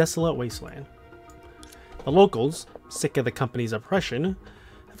it as desolate wasteland. The locals, sick of the company's oppression,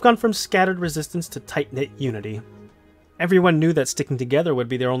 have gone from scattered resistance to tight-knit unity. Everyone knew that sticking together would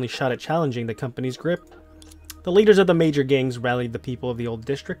be their only shot at challenging the company's grip. The leaders of the major gangs rallied the people of the old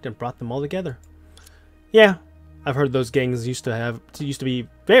district and brought them all together. Yeah, I've heard those gangs used to be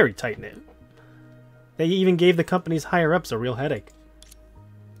very tight-knit. They even gave the company's higher-ups a real headache.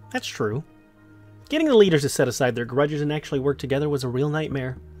 That's true. Getting the leaders to set aside their grudges and actually work together was a real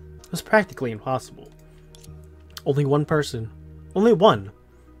nightmare. It was practically impossible. Only one person, only one,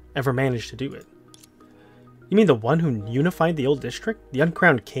 ever managed to do it. You mean the one who unified the old district? The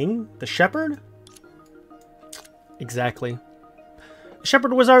uncrowned king? The shepherd? Exactly. The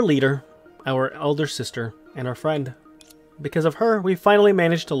shepherd was our leader, our elder sister, and our friend. Because of her, we finally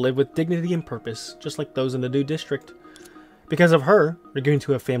managed to live with dignity and purpose, just like those in the new district. Because of her, we're going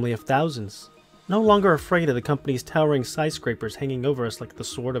to a family of thousands. No longer afraid of the company's towering skyscrapers hanging over us like the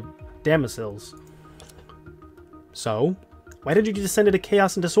sword of Damosils. So, why did you descend into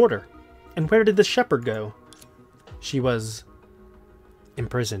chaos and disorder? And where did the shepherd go? She was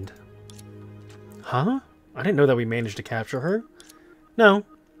imprisoned. Huh? I didn't know that we managed to capture her. No,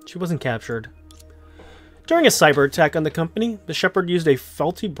 she wasn't captured. During a cyber attack on the company, the shepherd used a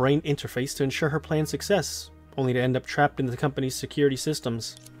faulty brain interface to ensure her plan's success, only to end up trapped in the company's security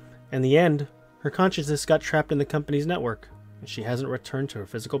systems. In the end, her consciousness got trapped in the company's network, and she hasn't returned to her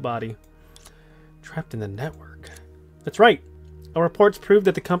physical body. Trapped in the network. That's right. Our reports proved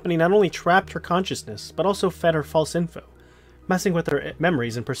that the company not only trapped her consciousness, but also fed her false info, messing with her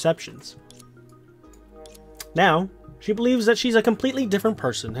memories and perceptions. Now, she believes that she's a completely different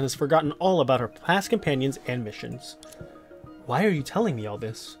person and has forgotten all about her past companions and missions. Why are you telling me all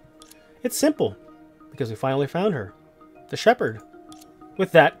this? It's simple. Because we finally found her. The shepherd.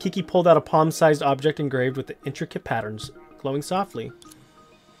 With that, Kiki pulled out a palm-sized object engraved with the intricate patterns, glowing softly.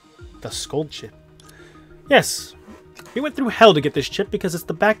 The skull chip. Yes. We went through hell to get this chip because it's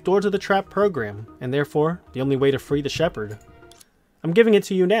the back door to the trap program, and therefore, the only way to free the shepherd. I'm giving it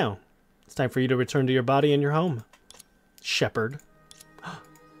to you now. It's time for you to return to your body and your home. Shepherd.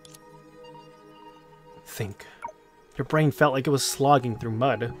 Think. Your brain felt like it was slogging through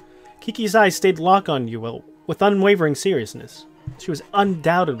mud. Kiki's eyes stayed locked on you with unwavering seriousness. She was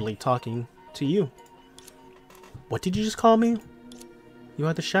undoubtedly talking to you. What did you just call me? You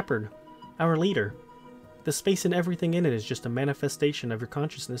are the shepherd, our leader. The space and everything in it is just a manifestation of your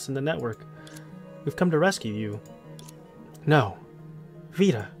consciousness in the network. We've come to rescue you. No.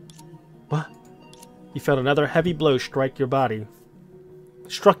 Vita. What? You felt another heavy blow struck your body,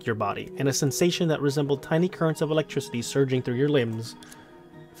 and a sensation that resembled tiny currents of electricity surging through your limbs.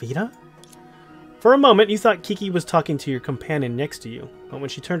 Vita? For a moment, you thought Kiki was talking to your companion next to you, but when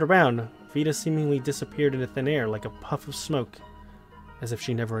she turned around, Vita seemingly disappeared into thin air like a puff of smoke, as if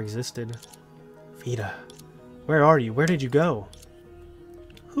she never existed. Vita, where are you? Where did you go?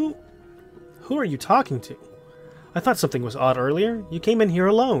 Who are you talking to? I thought something was odd earlier. You came in here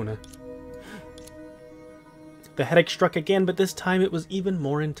alone. The headache struck again, but this time it was even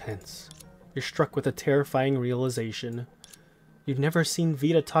more intense. You're struck with a terrifying realization. You've never seen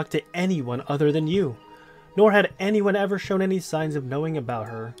Vita talk to anyone other than you, nor had anyone ever shown any signs of knowing about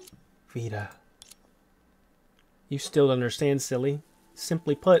her. Vita. You still don't understand, silly.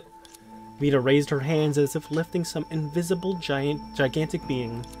 Simply put, Vita raised her hands as if lifting some invisible gigantic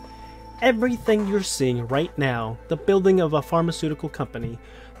being. Everything you're seeing right now, the building of a pharmaceutical company,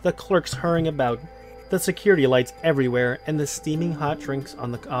 the clerks hurrying about, the security lights everywhere, and the steaming hot drinks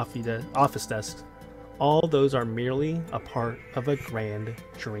on the office desks, all those are merely a part of a grand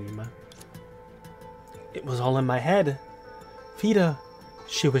dream. It was all in my head. Vita,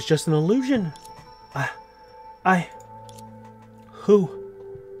 she was just an illusion.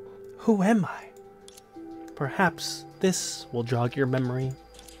 Who am I? Perhaps this will jog your memory.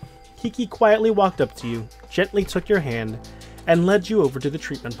 Kiki quietly walked up to you, gently took your hand, and led you over to the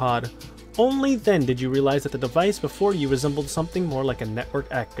treatment pod. Only then did you realize that the device before you resembled something more like a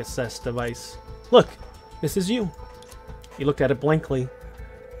network access device. Look, this is you. You looked at it blankly.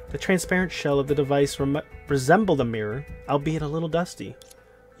 The transparent shell of the device resembled a mirror, albeit a little dusty.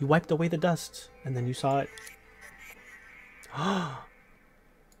 You wiped away the dust, and then you saw it.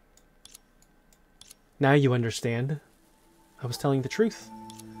 Now you understand. I was telling the truth.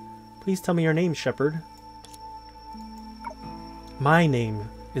 Please tell me your name, Shepherd. My name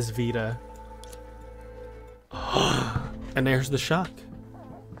is Vita. And there's the shock.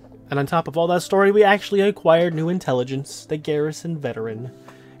 And on top of all that story, we actually acquired new intelligence, the Garrison Veteran.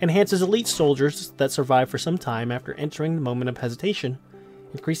 Enhances elite soldiers that survive for some time after entering the moment of hesitation,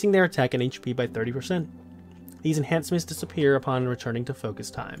 increasing their attack and HP by 30%. These enhancements disappear upon returning to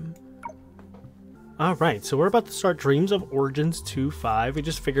focus time. Alright, so we're about to start Dreams of Origins 2.5. We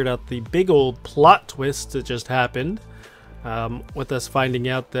just figured out the big old plot twist that just happened. With us finding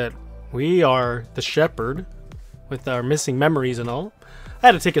out that we are the Shepherd, with our missing memories and all. I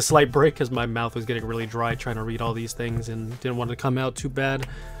had to take a slight break because my mouth was getting really dry trying to read all these things and didn't want it to come out too bad.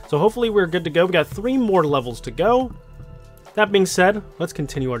 So hopefully we're good to go. We got 3 more levels to go. That being said, let's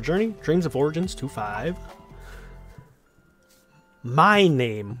continue our journey. Dreams of Origins 2.5. My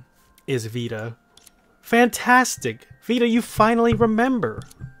name is Vita. Fantastic! Vita, you finally remember.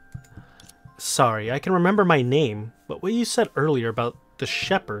 Sorry, I can remember my name, but what you said earlier about the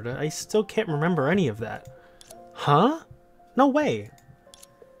Shepherd, I still can't remember any of that. Huh? No way.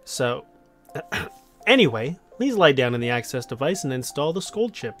 So, anyway, please lie down in the access device and install the Skull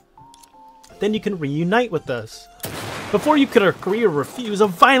chip. Then you can reunite with us. Before you could agree or refuse, a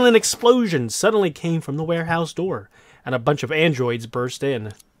violent explosion suddenly came from the warehouse door, and a bunch of androids burst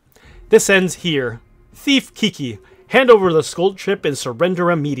in. This ends here. Thief Kiki, hand over the Skull chip and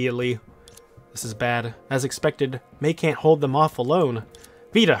surrender immediately. This is bad. As expected, May can't hold them off alone.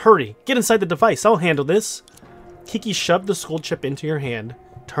 Vita, hurry! Get inside the device, I'll handle this! Kiki shoved the Skull chip into your hand,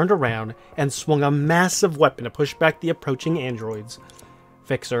 turned around, and swung a massive weapon to push back the approaching androids.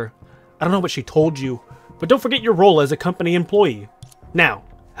 Fixer, I don't know what she told you, but don't forget your role as a company employee. Now,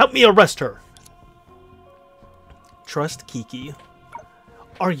 help me arrest her! Trust Kiki.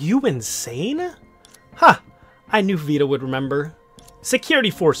 Are you insane? Ha! I knew Vita would remember. Security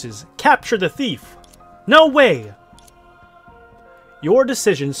forces, capture the thief! No way! Your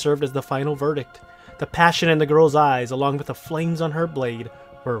decision served as the final verdict. The passion in the girl's eyes, along with the flames on her blade,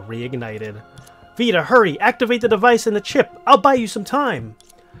 were reignited. Vita, hurry! Activate the device and the chip! I'll buy you some time!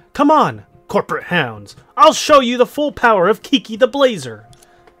 Come on, corporate hounds! I'll show you the full power of Kiki the Blazer!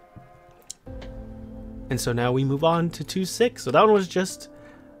 And so now we move on to 2.6. So that one was just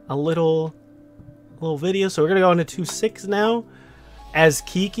a little video. So we're going to go into 2.6 now. As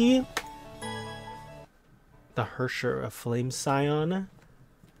Kiki, the Hersher of Flame Scion. And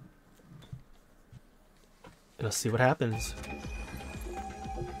let's see what happens.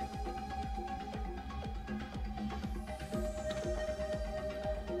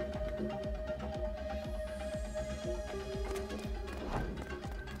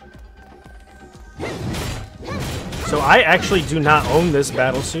 So I actually do not own this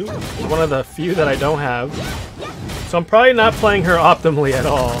battlesuit. It's one of the few that I don't have. So I'm probably not playing her optimally at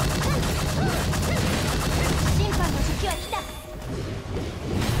all.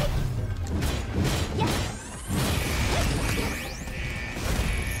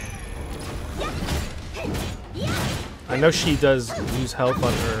 I know she does lose health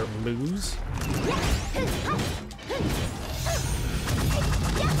on her moves.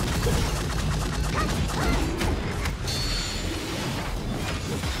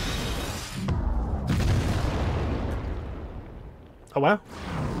 Oh wow.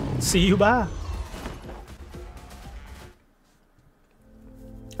 See you, bye.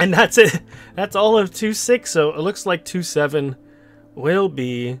 And that's it. That's all of 2.6, so it looks like 2.7 will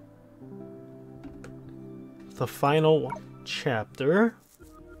be the final chapter.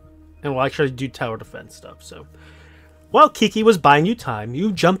 And we'll actually do tower defense stuff, so. While Kiki was buying you time,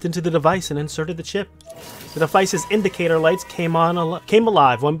 you jumped into the device and inserted the chip. The device's indicator lights came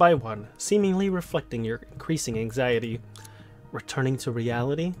alive one by one, seemingly reflecting your increasing anxiety. Returning to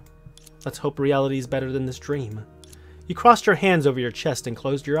reality? Let's hope reality is better than this dream. You crossed your hands over your chest and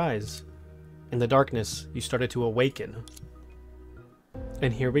closed your eyes. In the darkness, you started to awaken.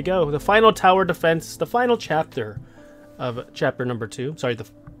 And here we go. The final tower defense, the final chapter of chapter number 2. Sorry,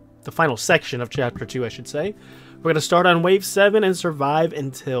 the final section of chapter 2, I should say. We're going to start on wave 7 and survive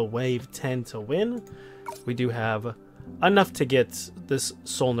until wave 10 to win. We do have enough to get this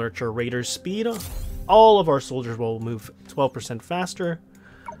Soul Nurture Raider's speed. All of our soldiers will move 12% faster.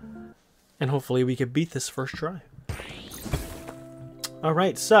 And hopefully we can beat this first try.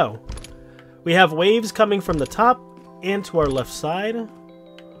 Alright, so we have waves coming from the top and to our left side.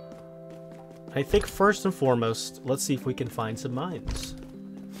 I think first and foremost, let's see if we can find some mines.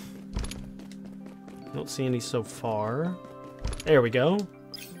 I don't see any so far. There we go.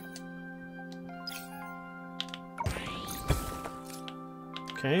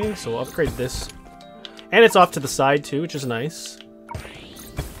 Okay, so we'll upgrade this. And it's off to the side too, which is nice.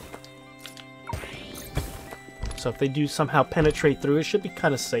 So if they do somehow penetrate through, it should be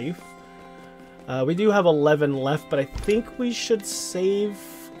kind of safe. We do have 11 left, but I think we should save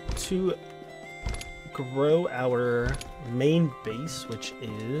to grow our main base, which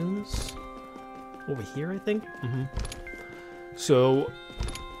is over here, I think. So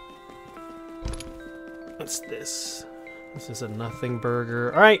what's this? This is a nothing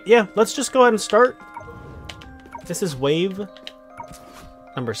burger. All right, yeah, let's just go ahead and start. This is wave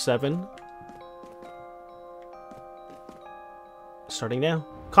number 7. Starting now.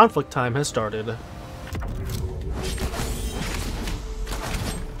 Conflict time has started.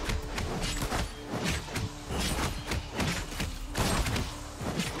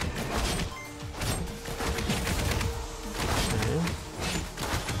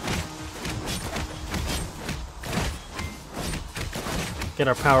 Get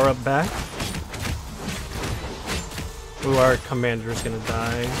our power up back. Ooh, our commander's gonna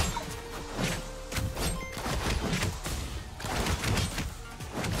die.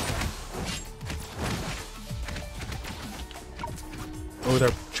 Oh, they're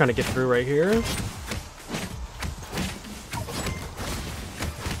trying to get through right here.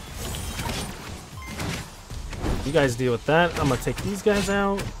 You guys deal with that. I'm gonna take these guys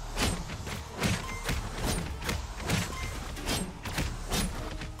out.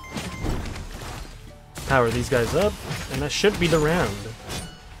 Power these guys up, and that should be the round.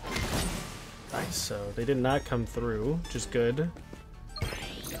 Nice, so they did not come through, which is good.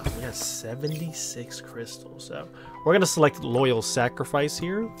 We got 76 crystals, so we're gonna select Loyal Sacrifice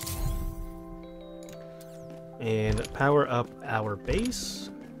here. And power up our base.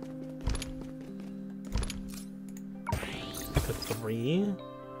 To 3.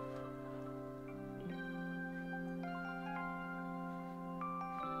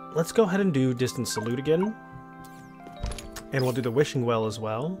 Let's go ahead and do Distant Salute again. And we'll do the Wishing Well as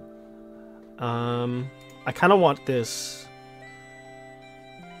well. I kind of want this.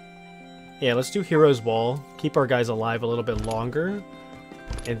 Yeah, let's do Hero's Wall. Keep our guys alive a little bit longer.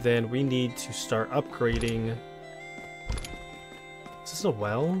 And then we need to start upgrading. Is this a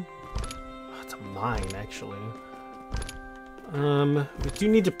well? Oh, it's a mine, actually. We do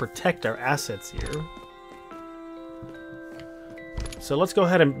need to protect our assets here. So let's go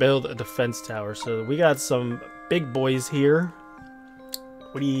ahead and build a defense tower. So we got some big boys here.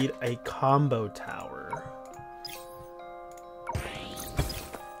 We need a combo tower.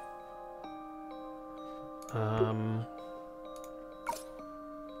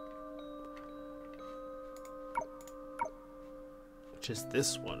 Which is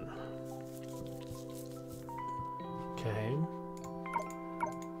this one. Okay.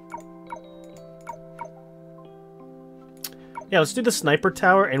 Yeah, let's do the sniper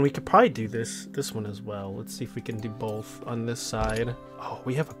tower, and we could probably do this one as well. Let's see if we can do both on this side. Oh,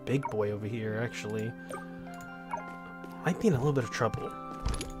 we have a big boy over here, actually. Might be in a little bit of trouble.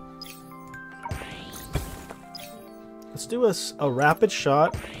 Let's do a rapid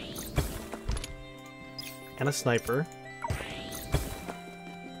shot and a sniper.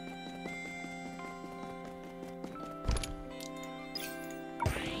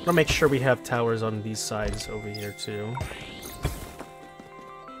 I'm gonna make sure we have towers on these sides over here too.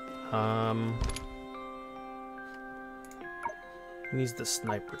 Needs the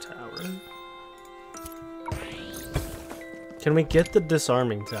sniper tower. Can we get the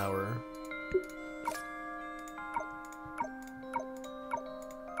disarming tower?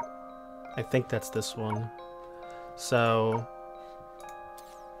 I think that's this one. So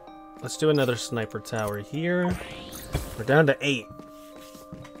let's do another sniper tower here. We're down to 8.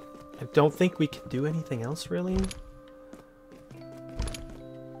 I don't think we can do anything else really.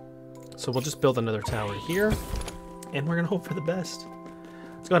 So we'll just build another tower here, and we're gonna hope for the best.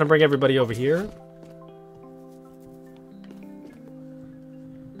 Let's go ahead and bring everybody over here.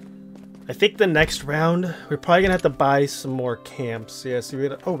 I think the next round, we're probably gonna have to buy some more camps. Yeah, so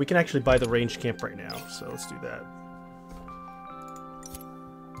we can actually buy the range camp right now, so let's do that.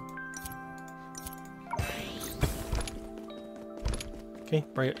 Okay,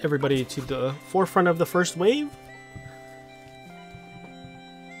 bring everybody to the forefront of the first wave.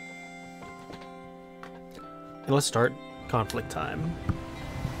 And let's start conflict time.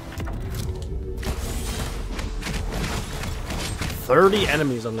 30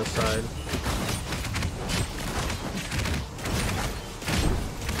 enemies on this side.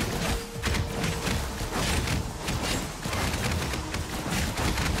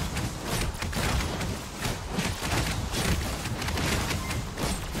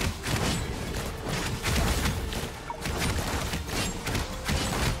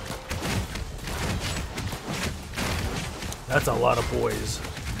 That's a lot of boys.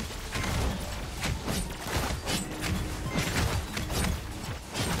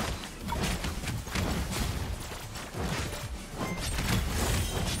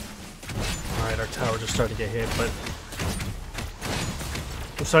 Alright, our towers are starting to get hit, but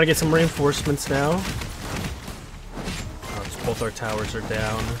we're starting to get some reinforcements now. Oh, just both our towers are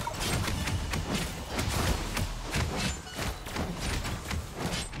down.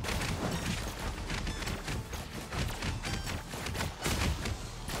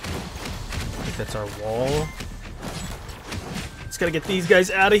 That's our wall. Just gotta get these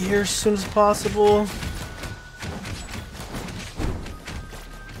guys out of here as soon as possible.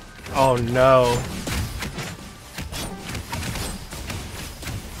 Oh no.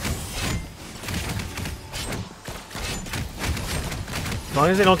 As long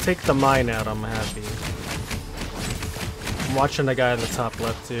as they don't take the mine out, I'm happy. I'm watching the guy on the top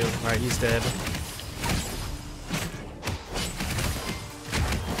left too. Alright, he's dead.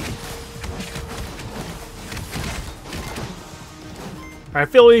 I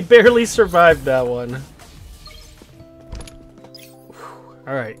feel we barely survived that one.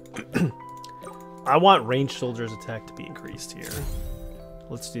 Alright. I want ranged soldiers' attack to be increased here.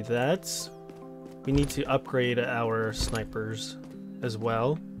 Let's do that. We need to upgrade our snipers as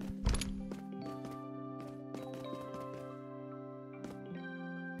well.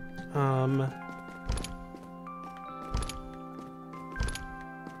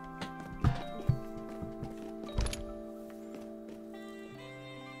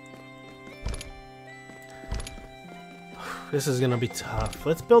 This is gonna be tough.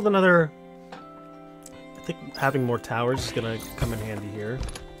 Let's build another. I think having more towers is gonna come in handy here.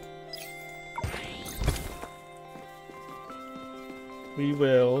 We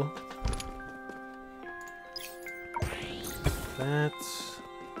will. That.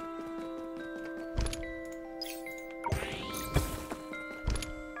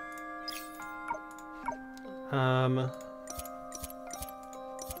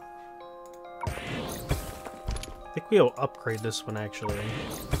 I think we'll upgrade this one actually.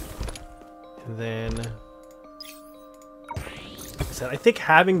 And then I think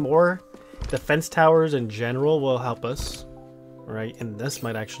having more defense towers in general will help us. Right? And this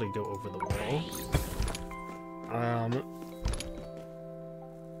might actually go over the wall.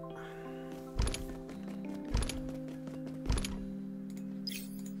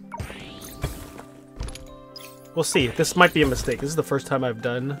 We'll see. This might be a mistake. This is the first time I've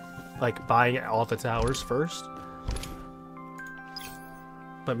done like buying all the towers first.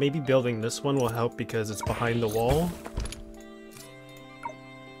 But maybe building this one will help because it's behind the wall.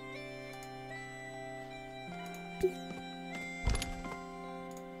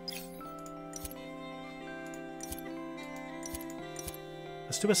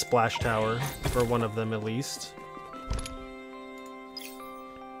 Let's do a splash tower for one of them at least.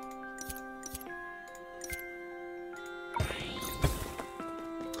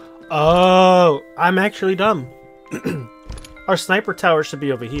 Oh, I'm actually dumb. Our sniper tower should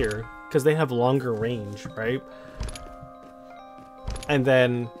be over here because they have longer range, right? And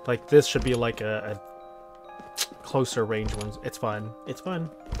then like this should be like a closer range ones. It's fine. It's fine.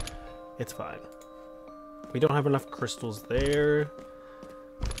 It's fine. We don't have enough crystals there.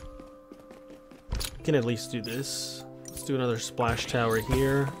 We can at least do this. Let's do another splash tower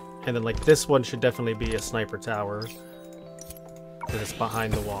here. And then like this one should definitely be a sniper tower. Because it's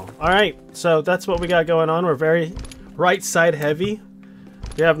behind the wall. Alright, so that's what we got going on. We're very right side heavy.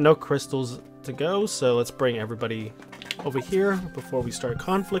 We have no crystals to go, so let's bring everybody over here before we start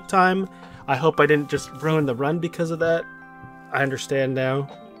conflict time. I hope I didn't just ruin the run because of that. I understand now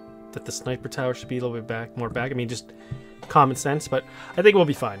that the sniper tower should be a little bit more back. I mean, just common sense, but I think we'll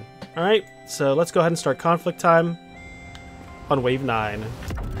be fine. Alright, so let's go ahead and start conflict time on wave 9.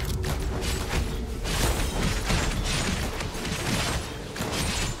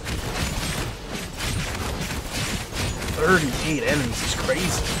 38 enemies is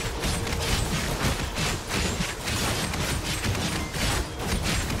crazy.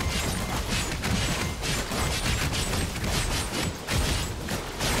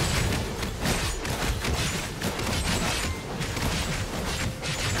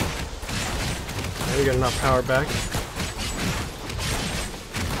 We got enough power back.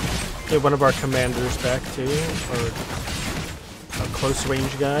 Get one of our commanders back too, or close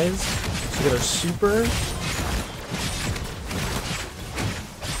range guys. So we got our super.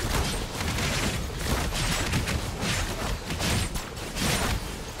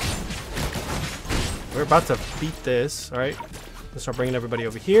 We're about to beat this. All right, let's start bringing everybody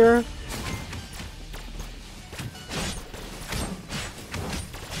over here.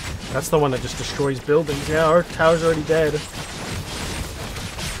 That's the one that just destroys buildings. Yeah, our tower's already dead.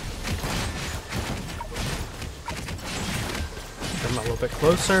 Come a little bit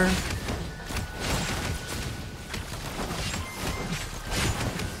closer.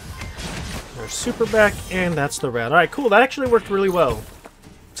 There's super back, and that's the round. Alright, cool. That actually worked really well.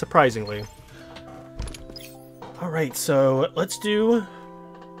 Surprisingly. Alright, so let's do...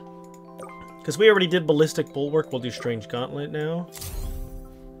 Because we already did Ballistic Bulwark, we'll do Strange Gauntlet now.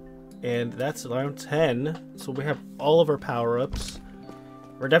 And that's around 10, so we have all of our power-ups.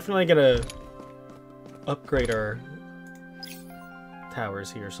 We're definitely gonna upgrade our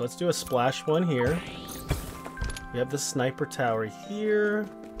towers here. So let's do a splash one here. We have the sniper tower here.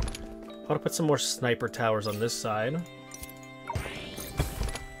 I want to put some more sniper towers on this side.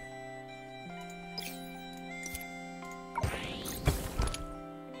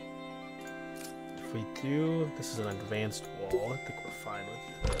 If we do, this is an advanced wall. I think we're fine with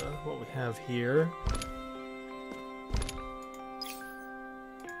what we have here.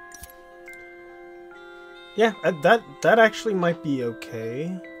 Yeah, that actually might be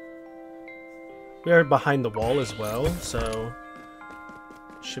okay. We are behind the wall as well, so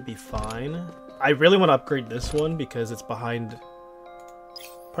should be fine. I really want to upgrade this one because it's behind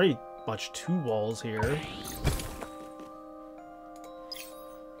pretty much 2 walls here.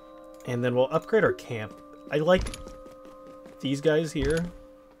 And then we'll upgrade our camp. I like these guys here.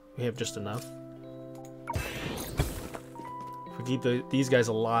 We have just enough. If we keep these guys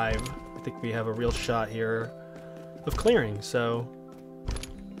alive, I think we have a real shot here of clearing, so...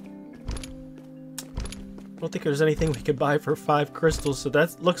 I don't think there's anything we could buy for 5 crystals, so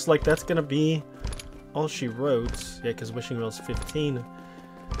that looks like that's gonna be all she wrote. Yeah, because Wishing Well's 15.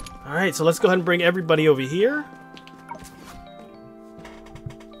 Alright, so let's go ahead and bring everybody over here.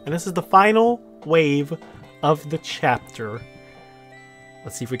 And this is the final wave of the chapter.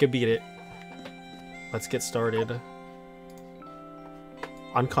 Let's see if we can beat it. Let's get started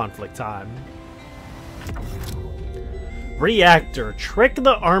on conflict time. Reactor. Trick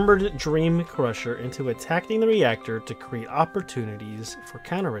the armored Dream Crusher into attacking the reactor to create opportunities for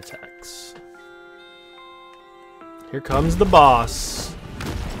counterattacks. Here comes the boss.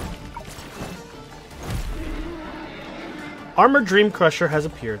 Armored Dream Crusher has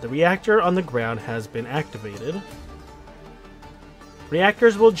appeared. The reactor on the ground has been activated.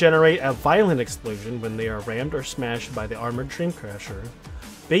 Reactors will generate a violent explosion when they are rammed or smashed by the Armored Dream Crusher.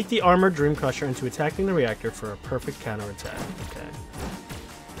 Bait the Armored Dream Crusher into attacking the reactor for a perfect counterattack. Okay.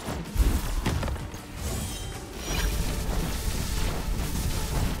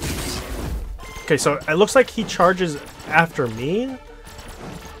 Okay, so it looks like he charges after me.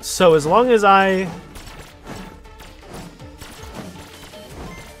 So as long as I...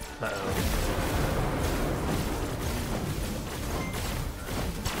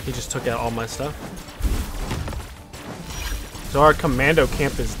 He just took out all my stuff. So our commando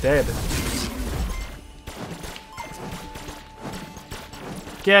camp is dead.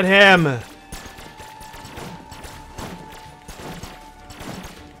 Get him!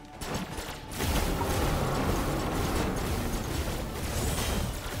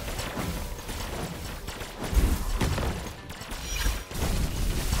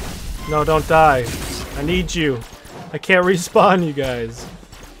 No, don't die. I need you. I can't respawn you guys.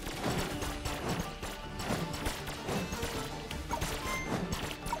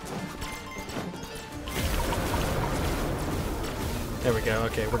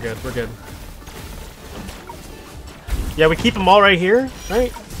 Okay, we're good. We're good. Yeah, we keep them all right here,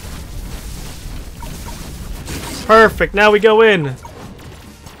 right? Perfect. Now we go in.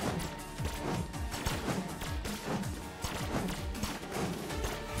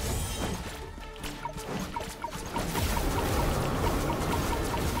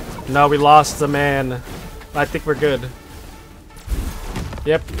 No, we lost the man. I think we're good.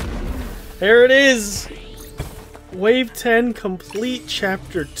 Yep. There it is. Wave 10 complete.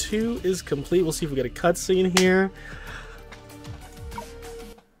 Chapter 2 is complete. We'll see if we get a cutscene here.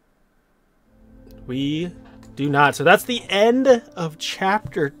 We do not. So that's the end of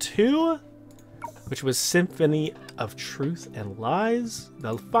Chapter 2, which was Symphony of Truth and Lies.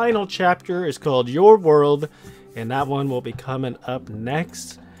 The final chapter is called Your World, and that one will be coming up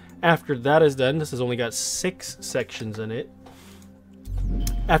next. After that is done, this has only got 6 sections in it.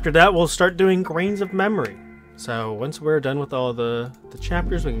 After that, we'll start doing Grains of Memory. So once we're done with all the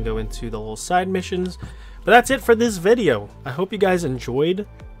chapters, we can go into the little side missions. But that's it for this video. I hope you guys enjoyed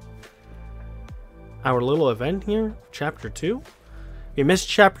our little event here, Chapter 2. If you missed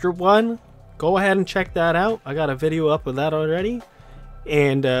Chapter 1, go ahead and check that out. I got a video up with that already.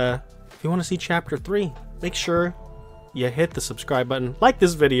 And if you want to see Chapter 3, make sure you hit the subscribe button. Like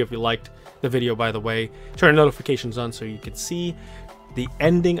this video if you liked the video, by the way. Turn notifications on so you can see the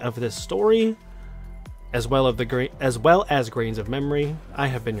ending of this story, as well as Grains of Memory. I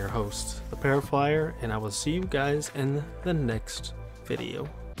have been your host, TheParaFlyer, and I will see you guys in the next video.